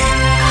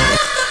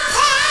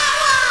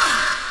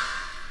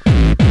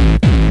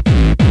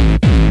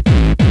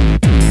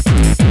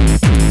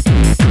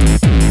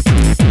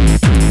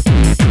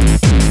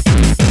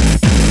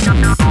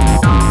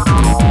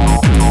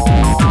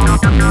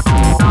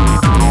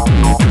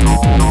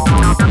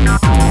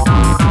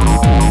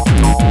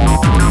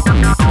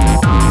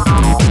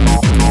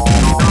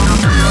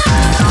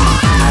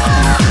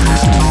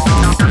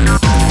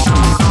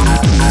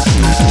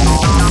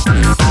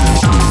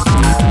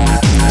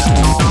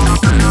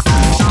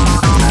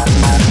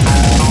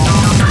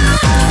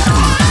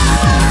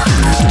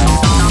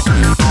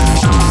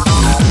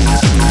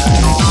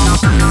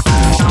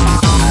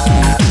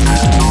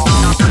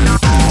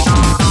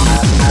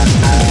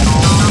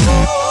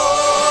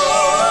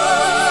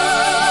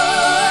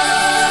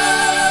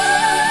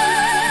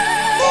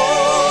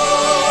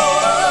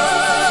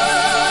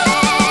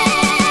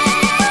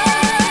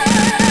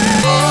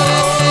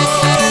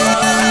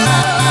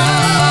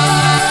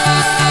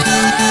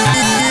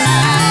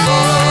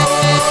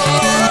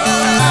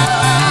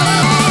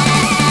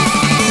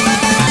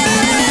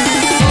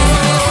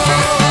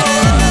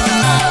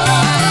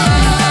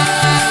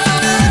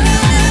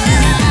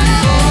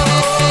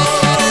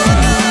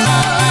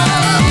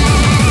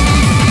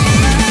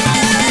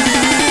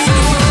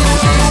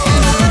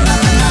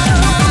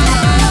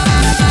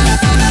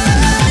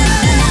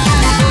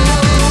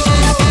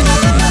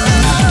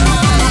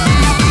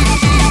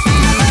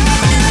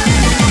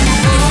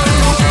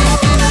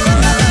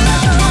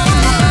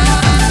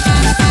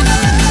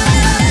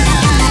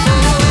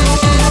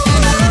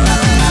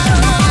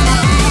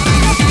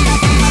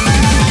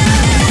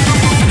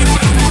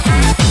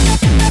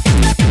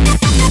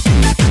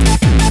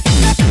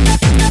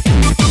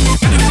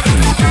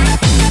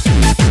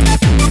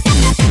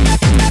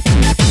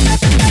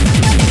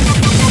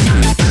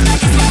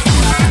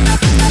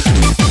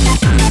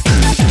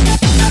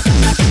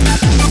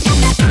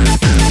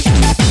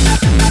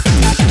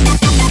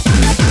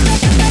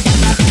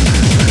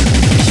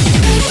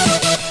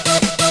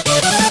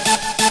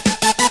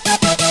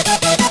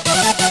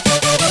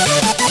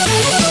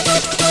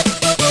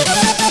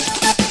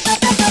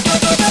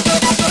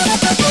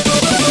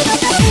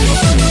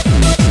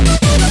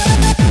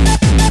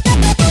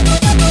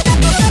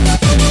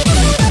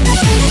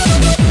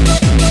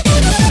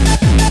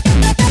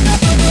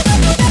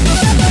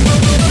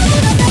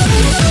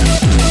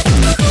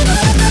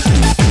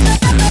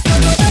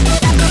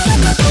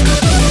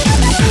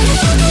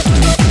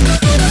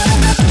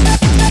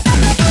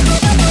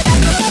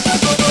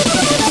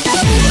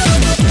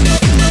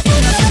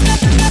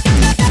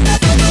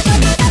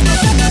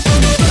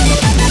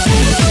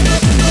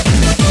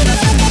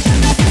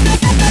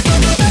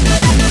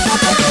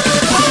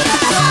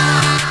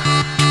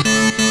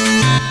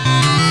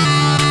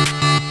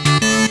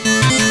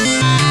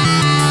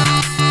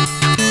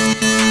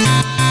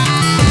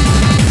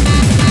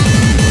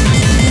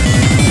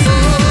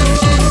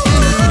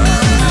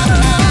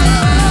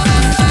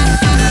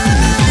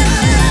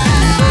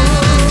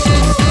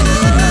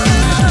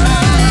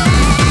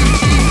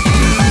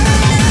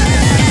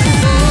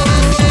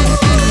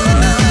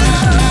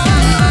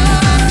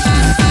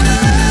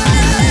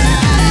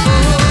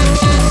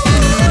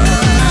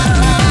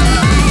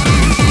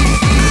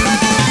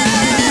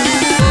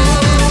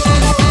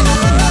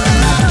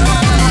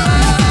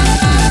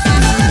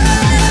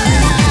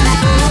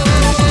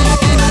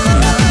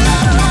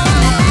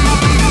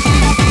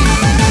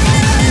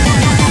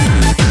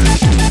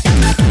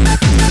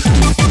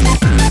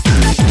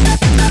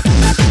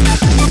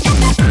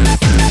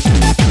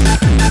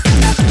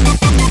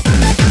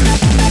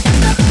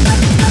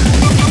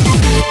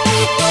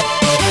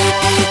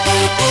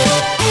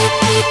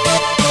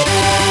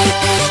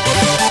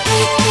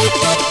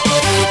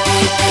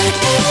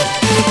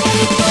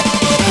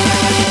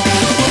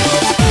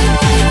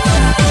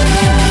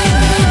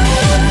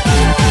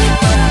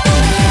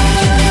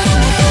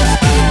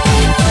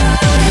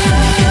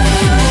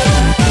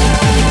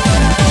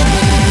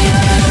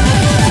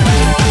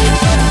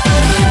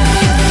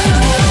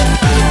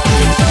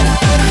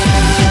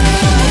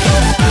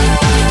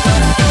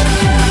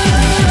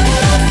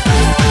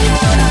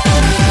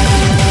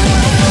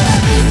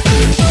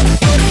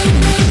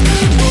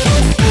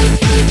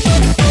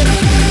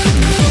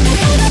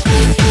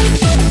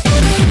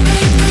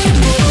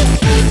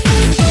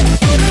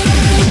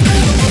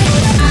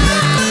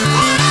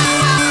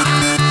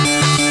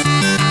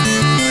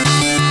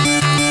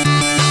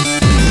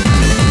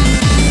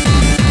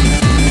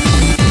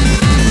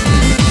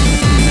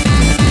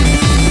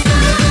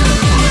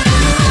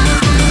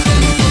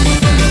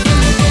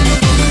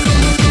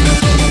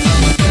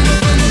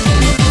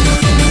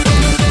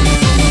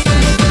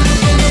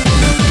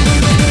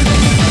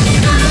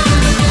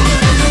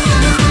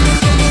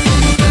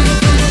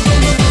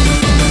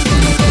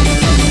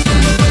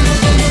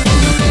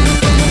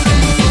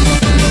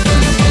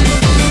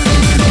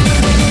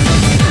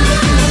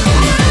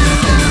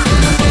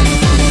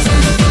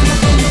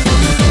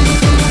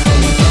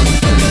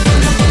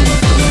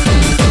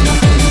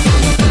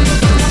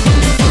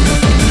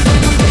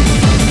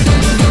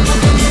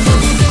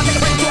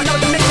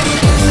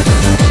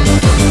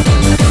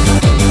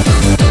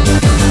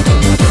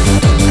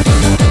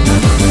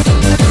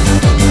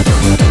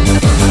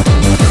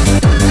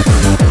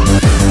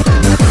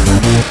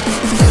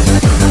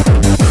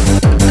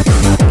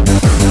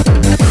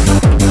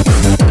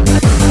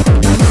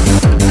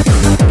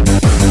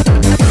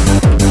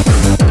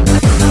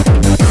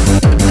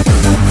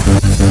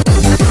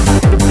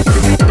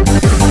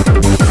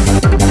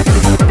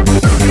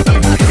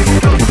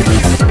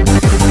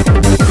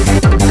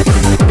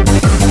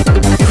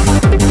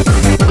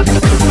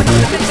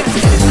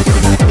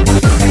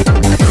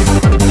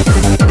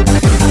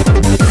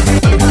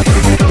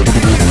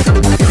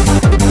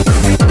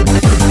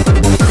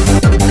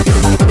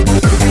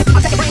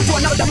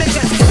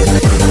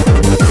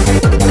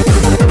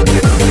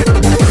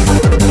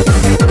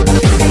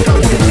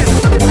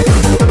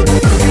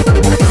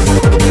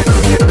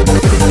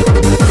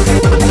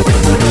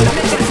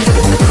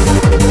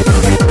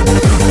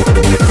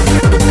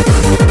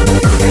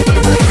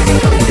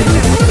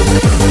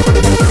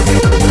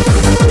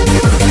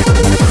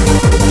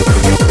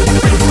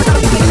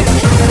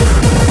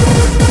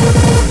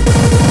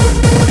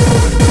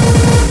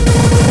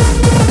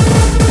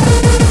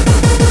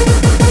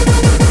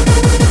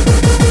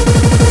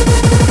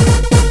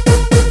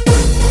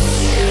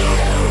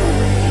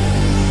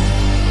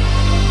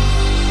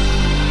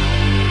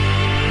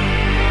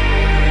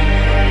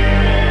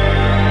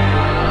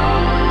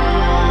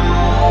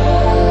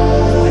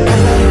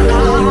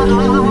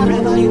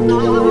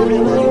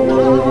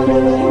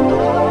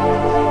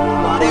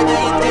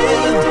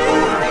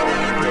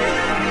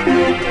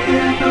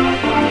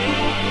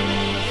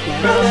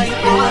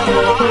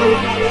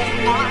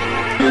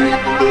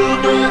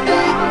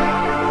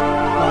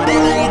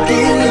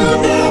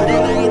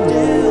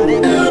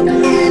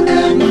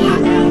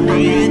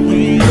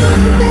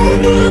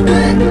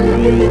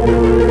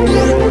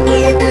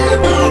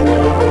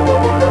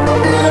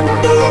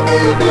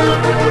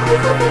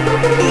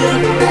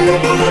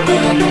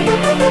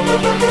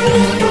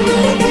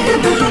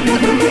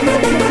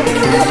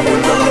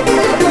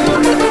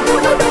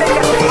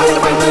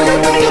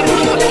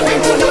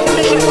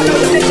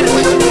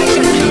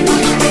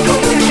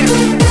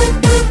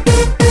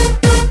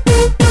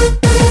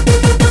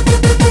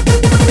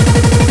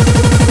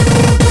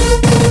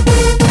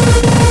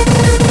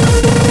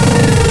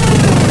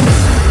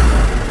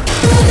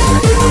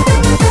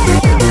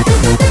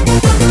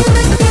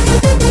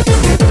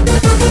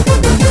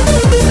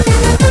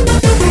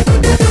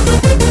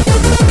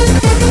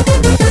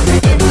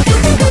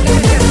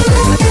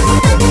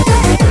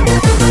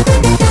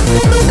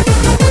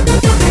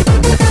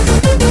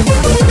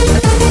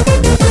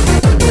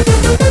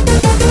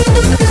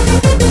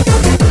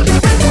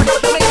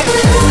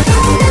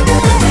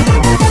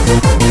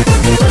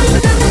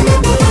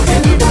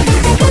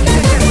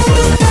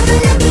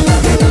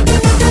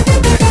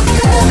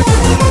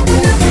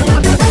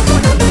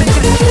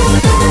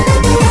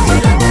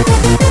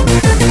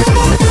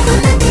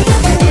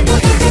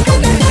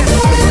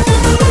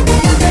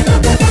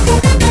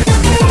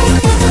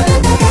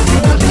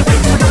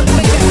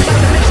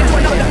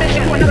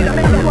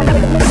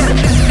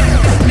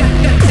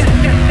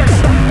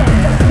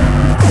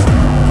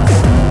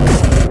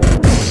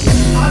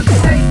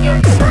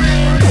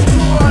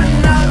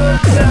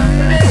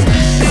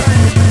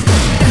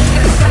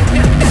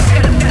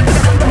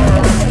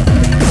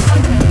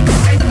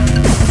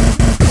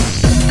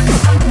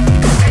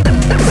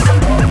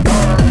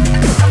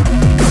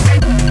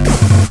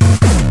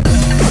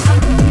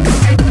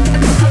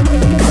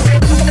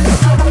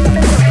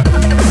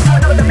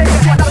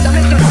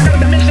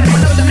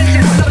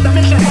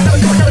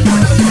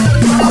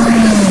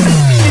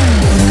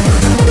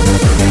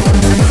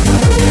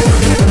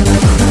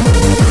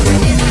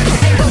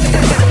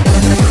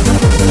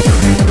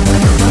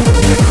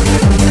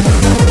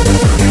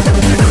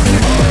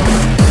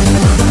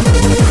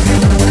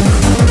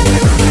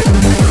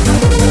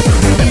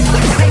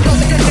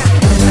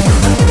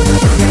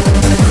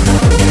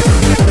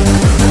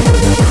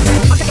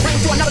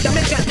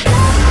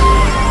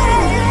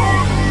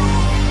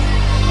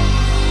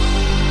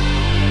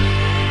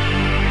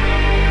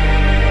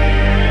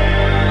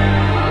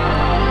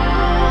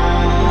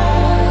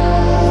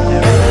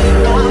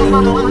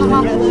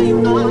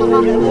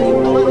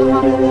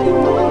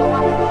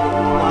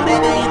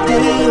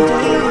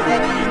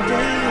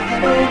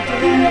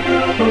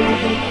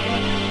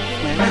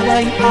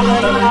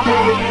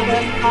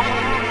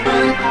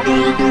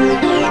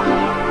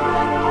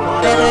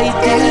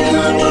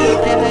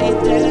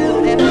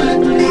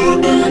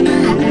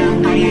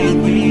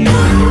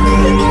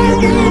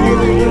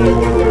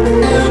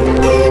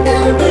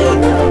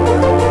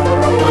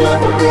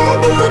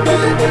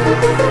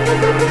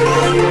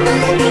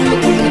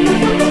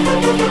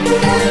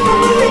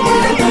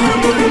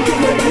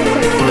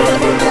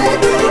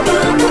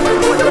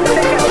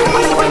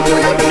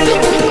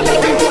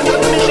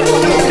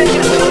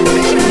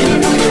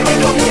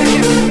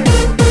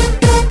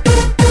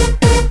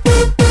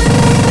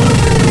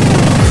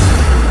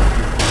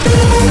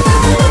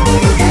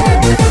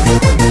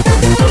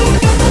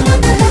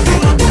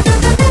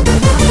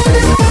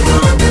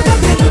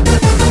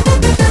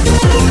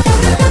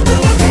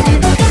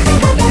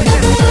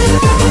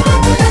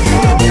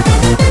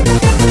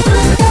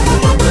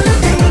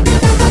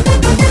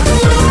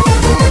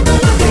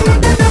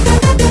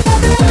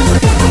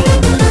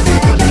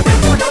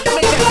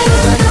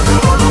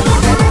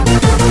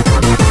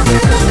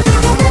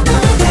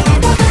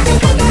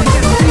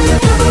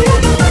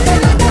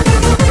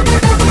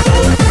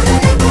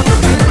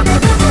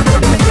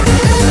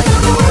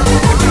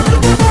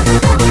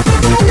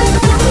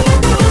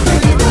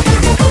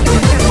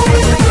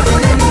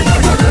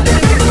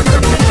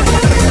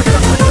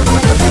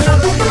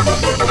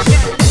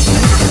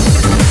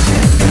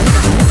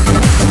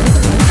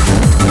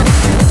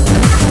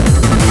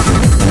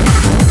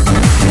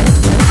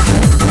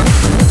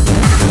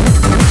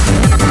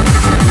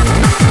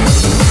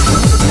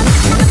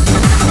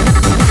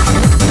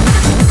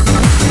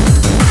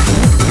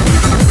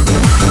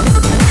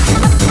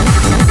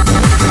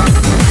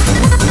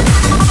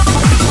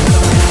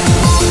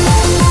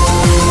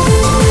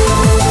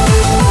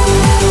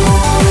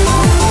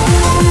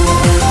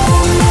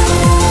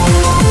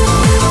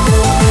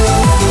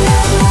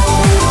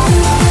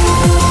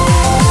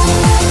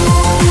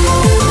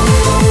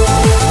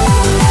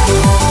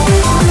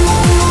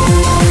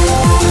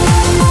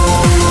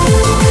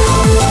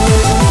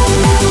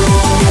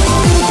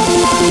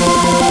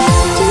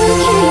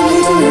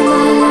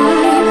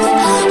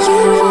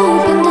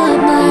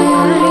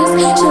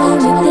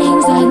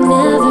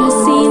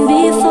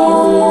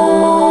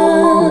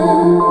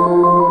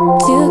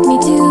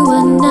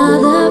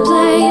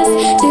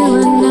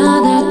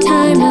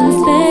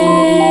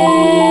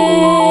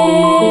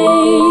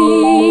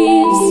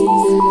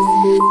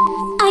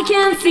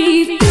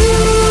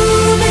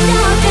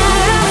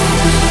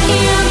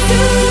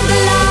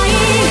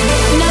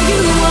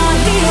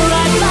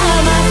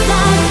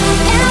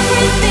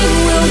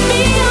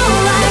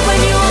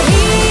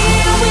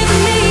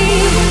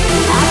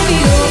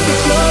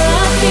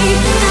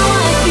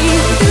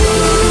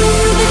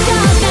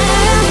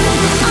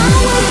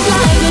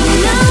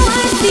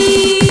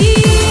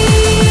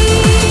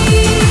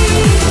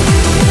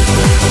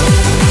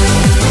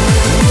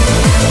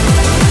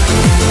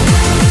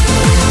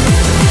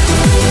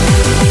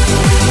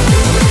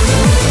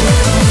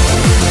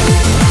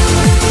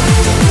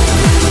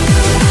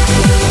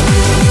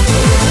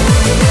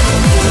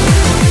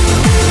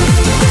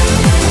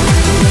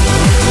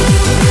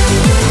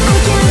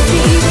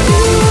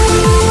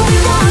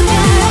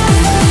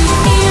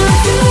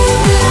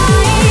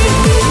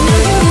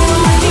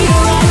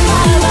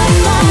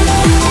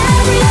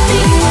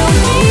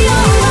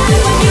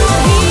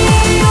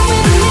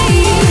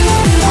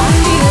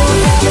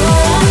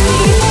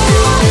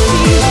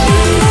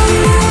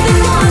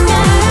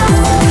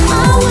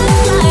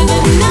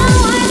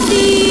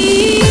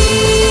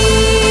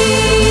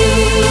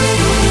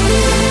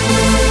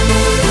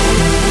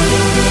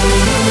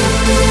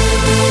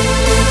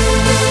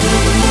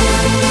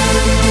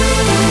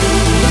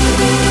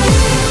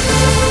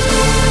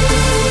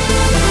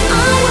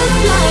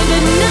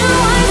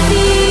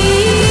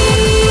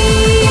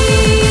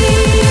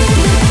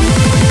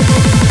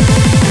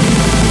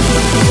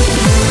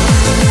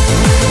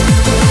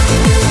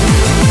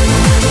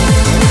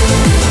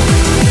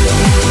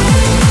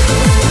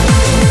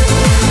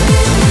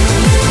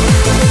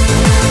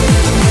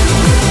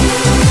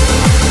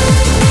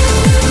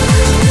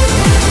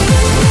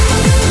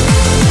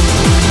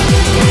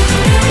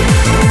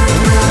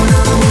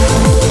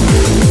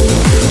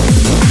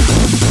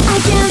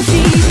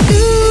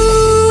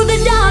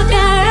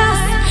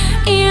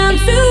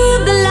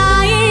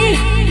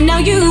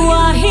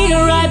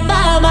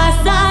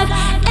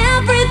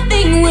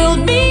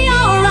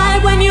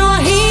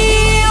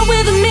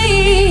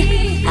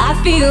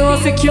 your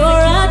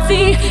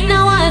security.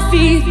 Now I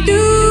see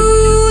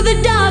through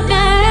the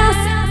darkness.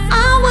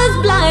 I was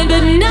blind,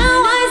 but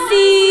now I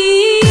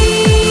see.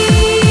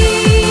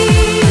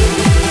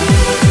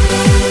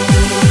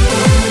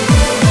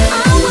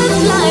 I was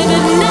blind,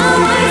 but now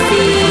I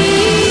see.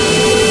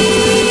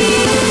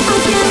 I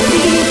can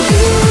see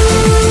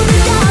through the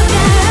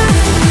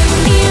darkness,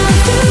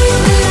 into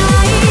the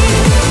light.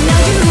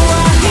 Now you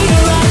are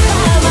here right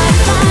by my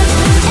side.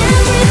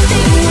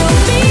 Everything will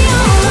be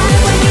alright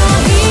when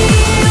you're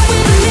here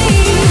with me.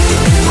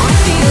 I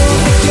feel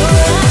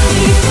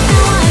security.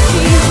 Now I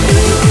see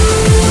through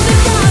the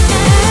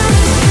darkness.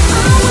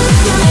 I was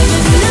blind,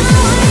 but now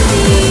I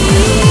see.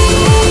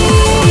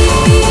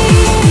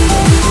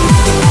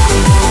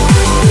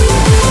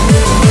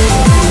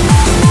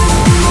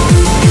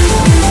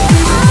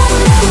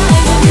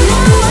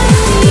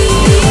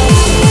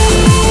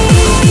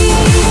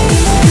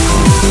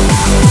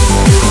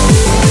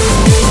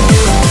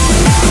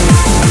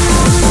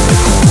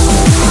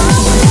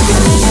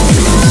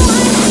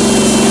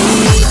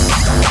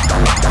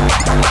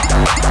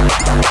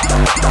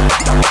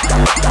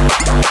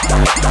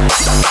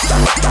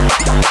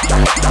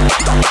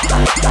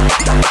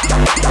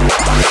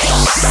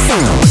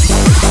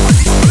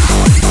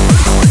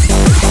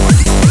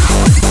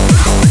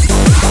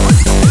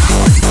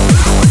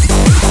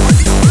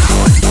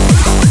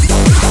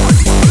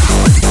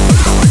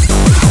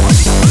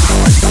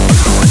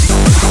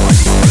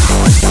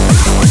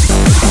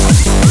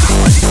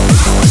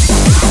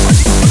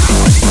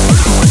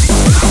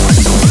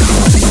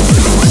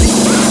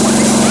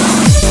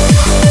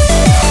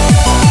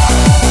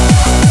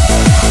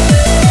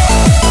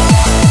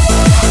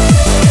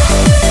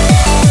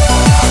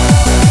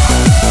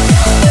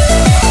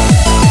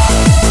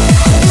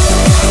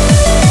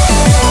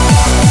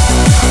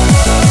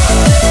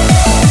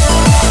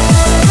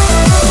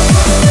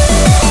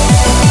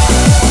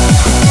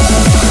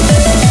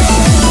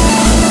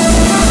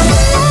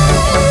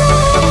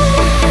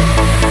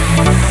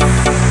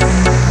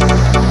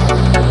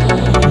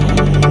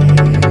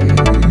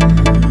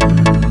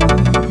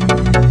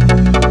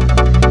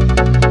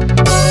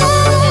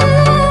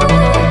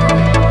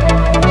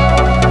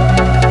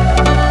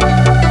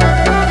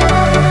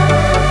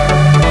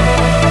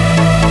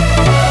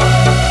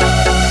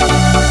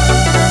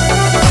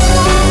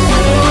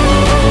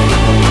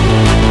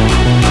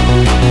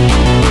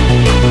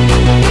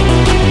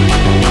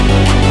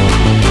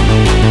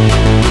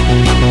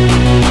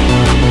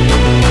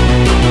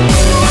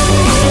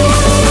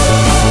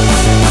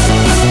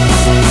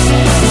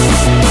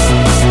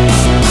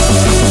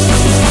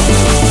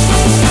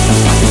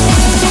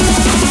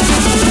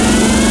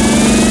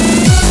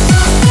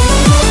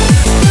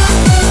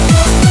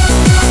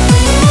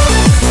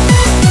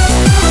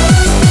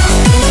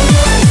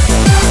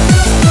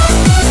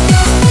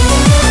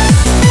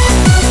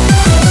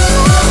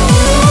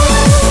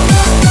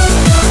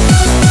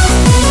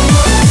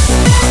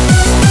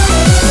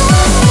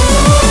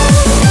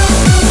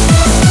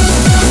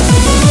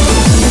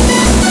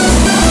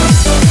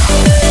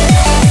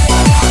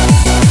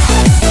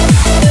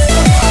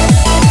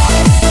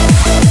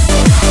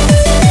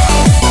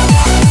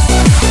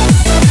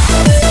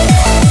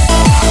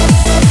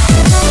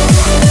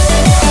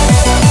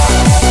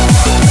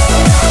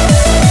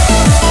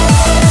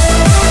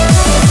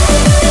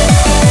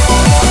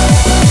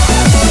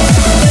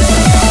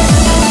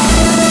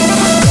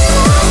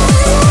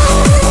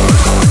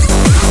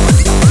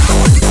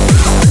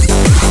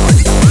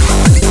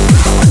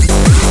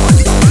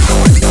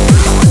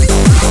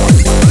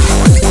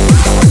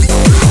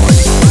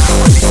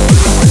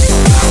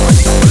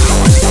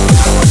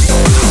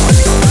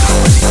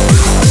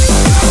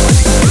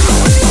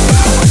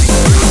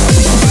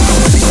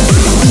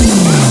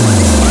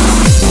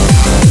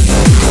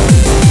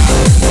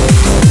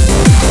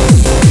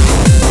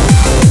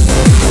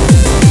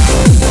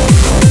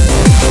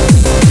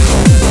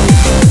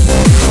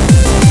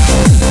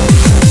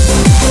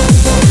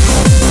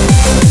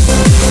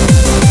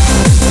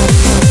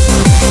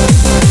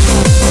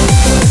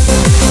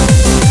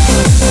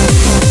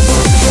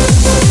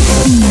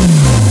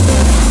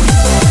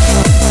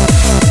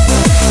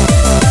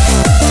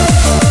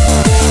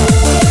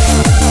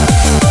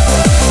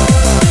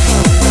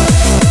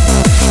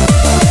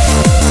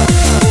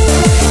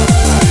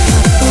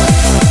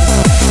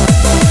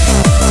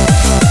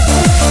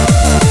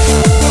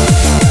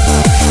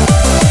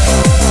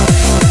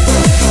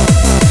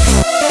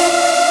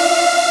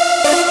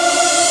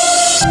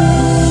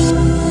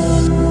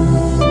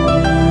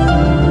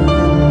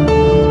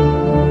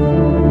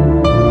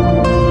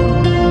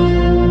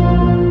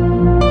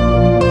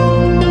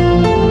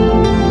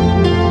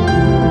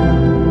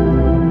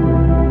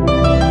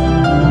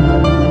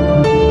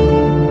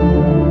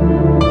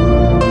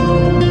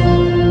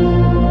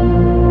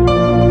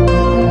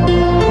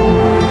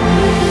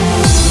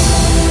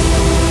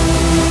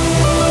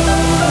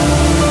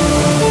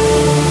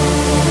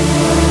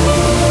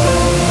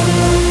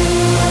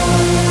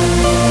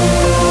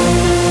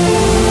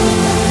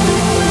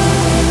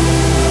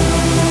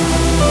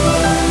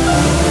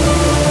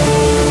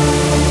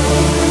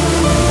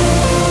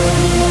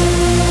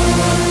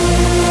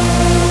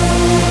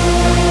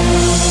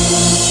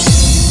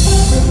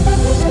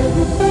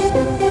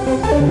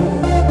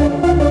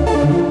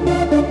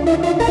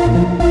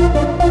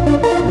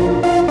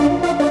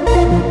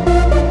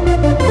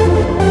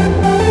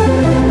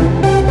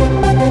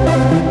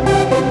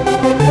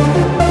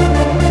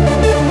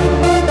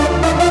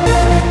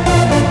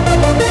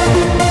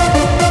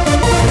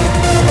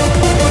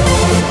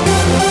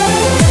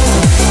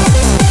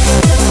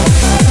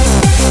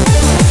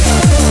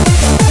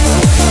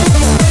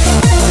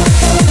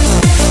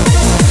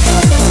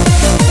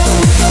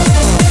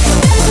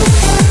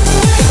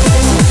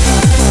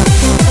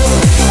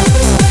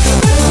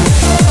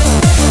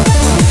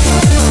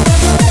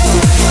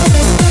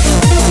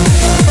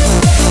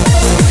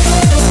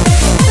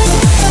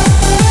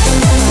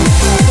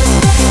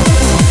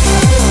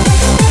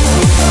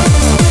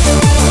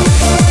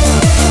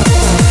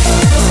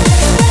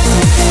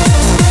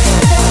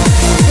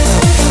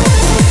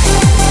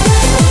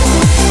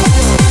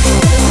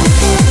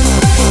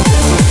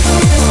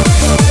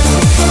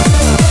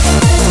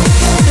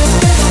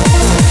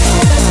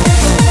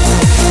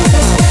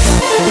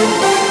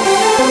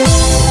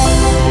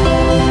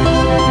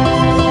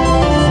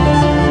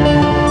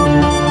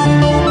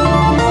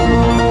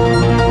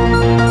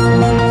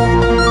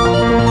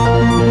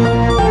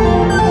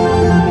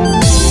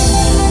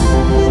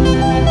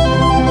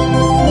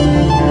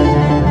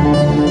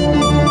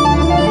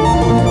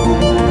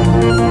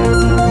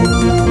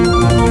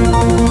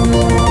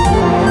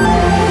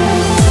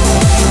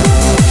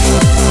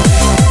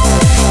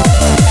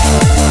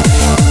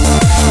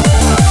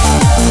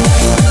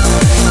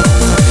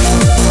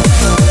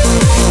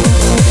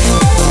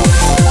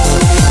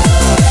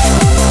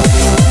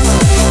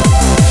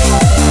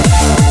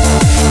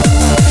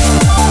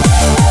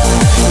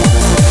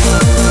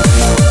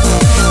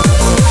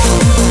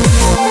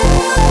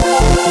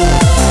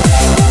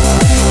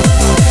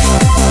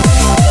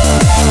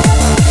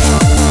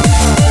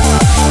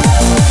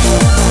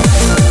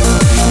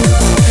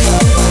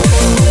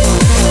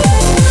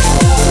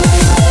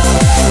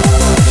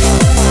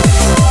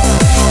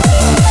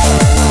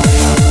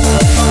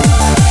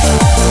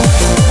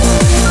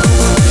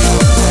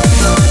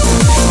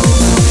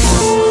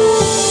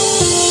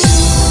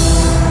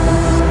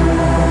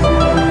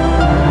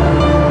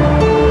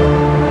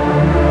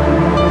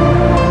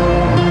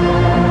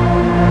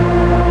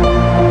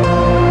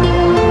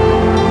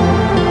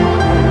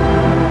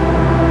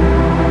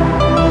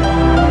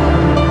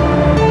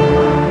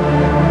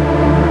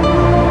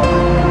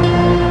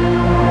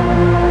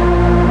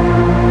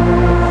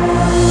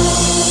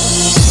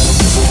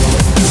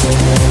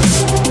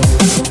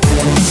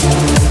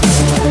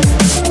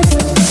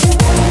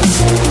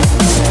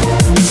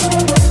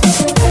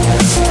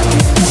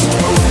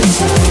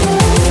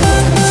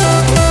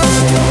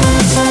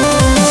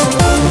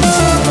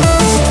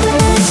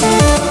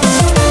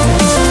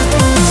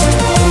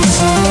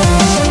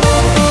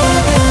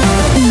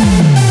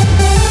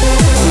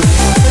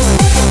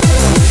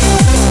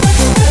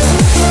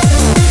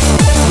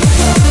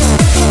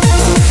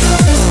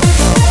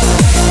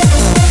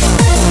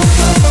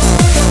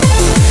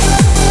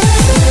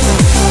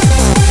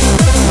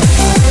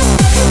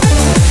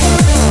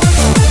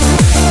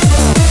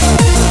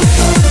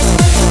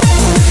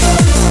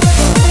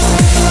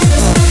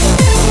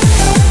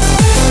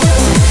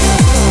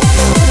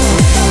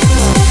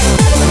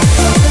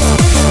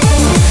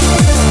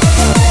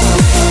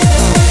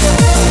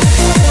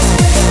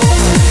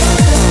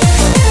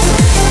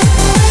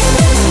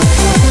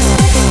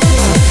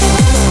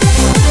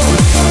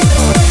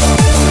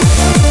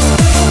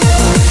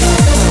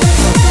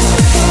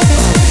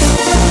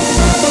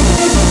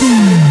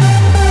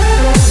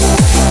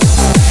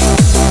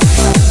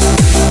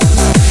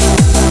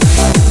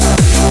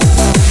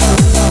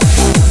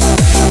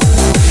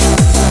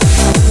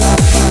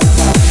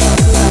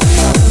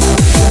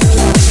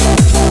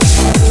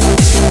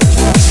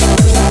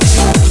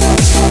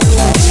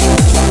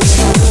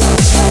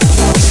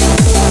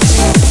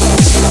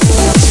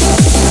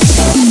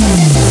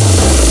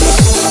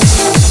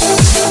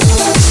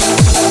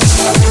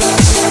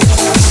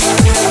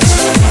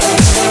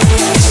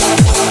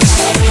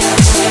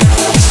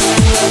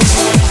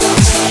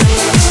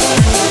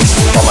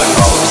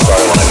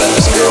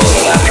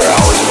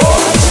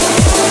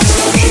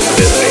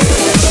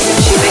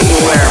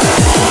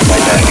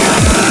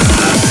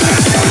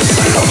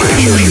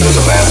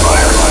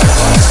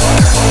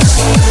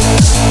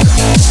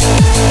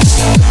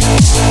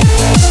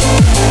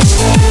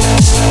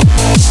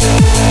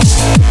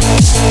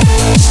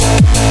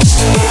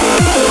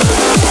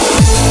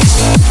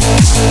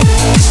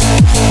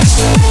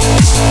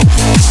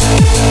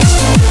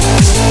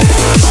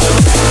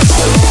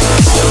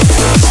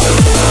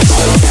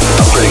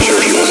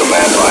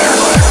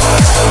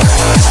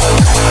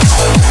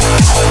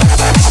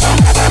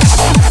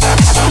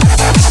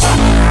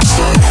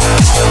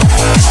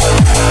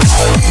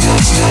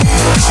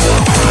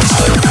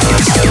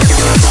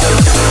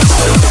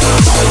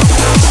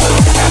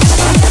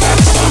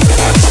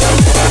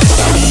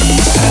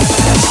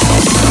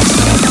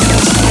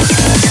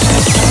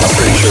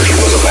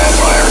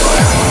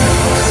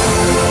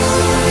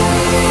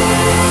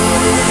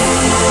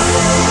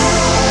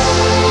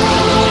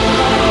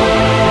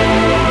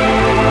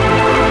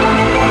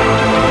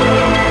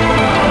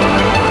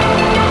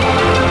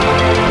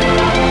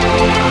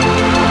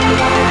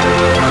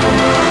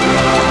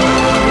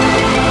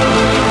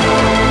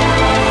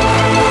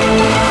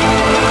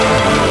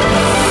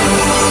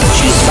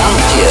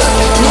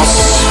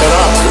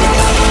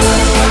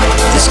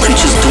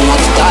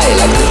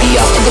 decay like the bee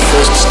after the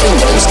first sting,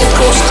 but instead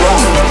grow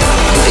strong,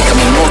 become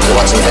immortal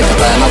once infected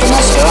by another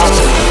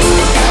Nosferatu.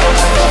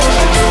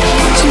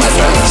 See, my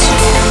friends,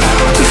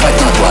 we fight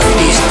not wild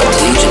beasts, but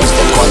the legions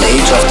that go on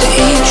age after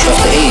age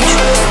after age,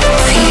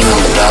 feeding on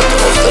the blood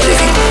of the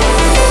living.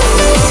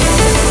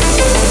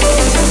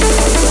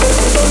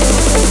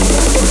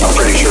 I'm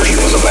pretty sure she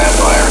was a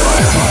vampire.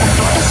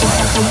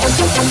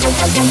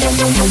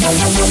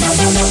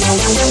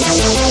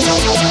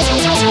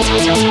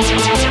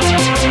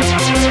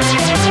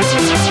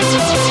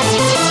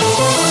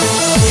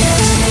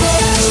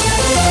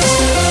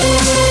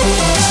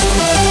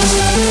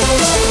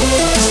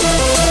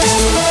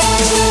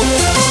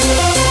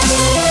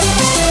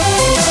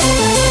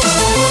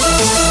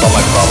 All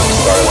my problems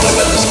started when I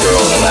met this girl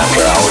in an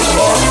after-hours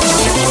bar.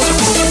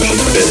 She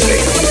bit me.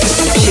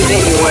 She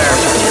bit you where?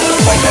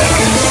 My neck.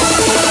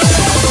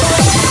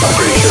 I'm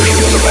pretty sure she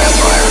was a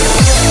vampire.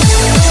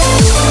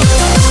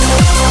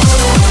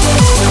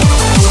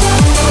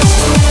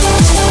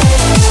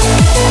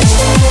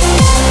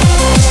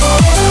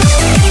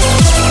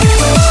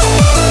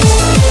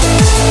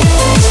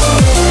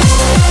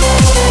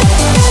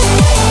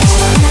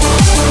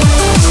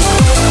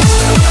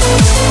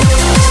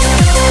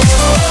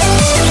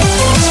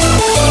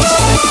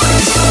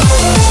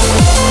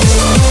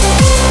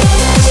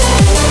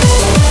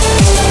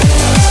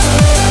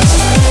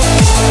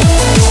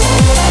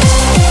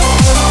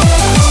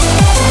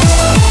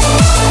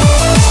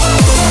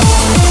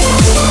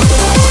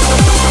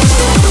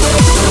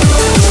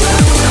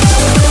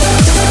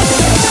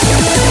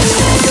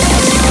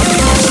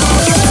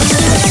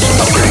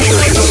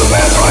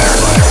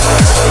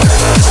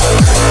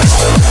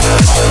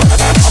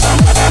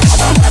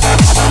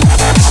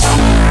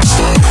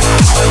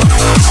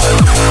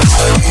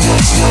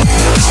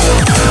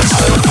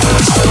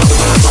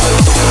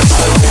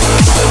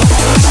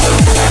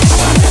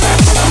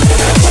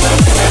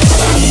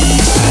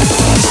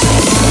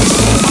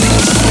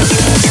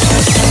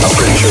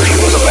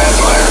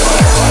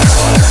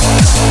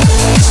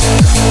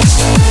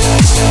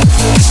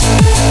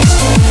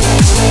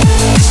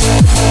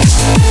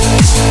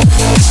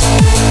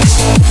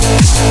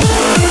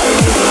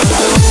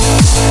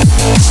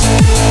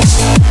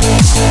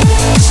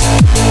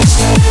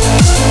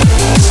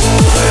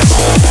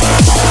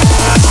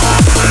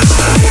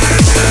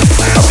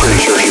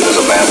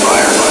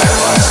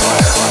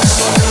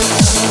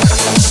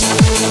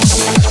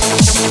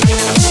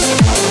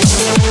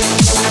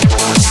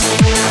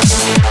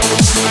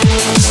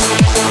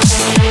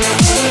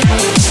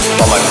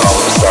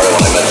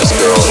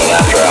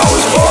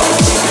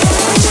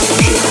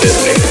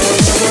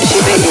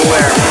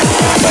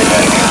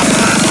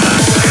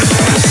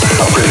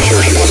 I'm pretty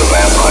sure she was a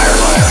vampire.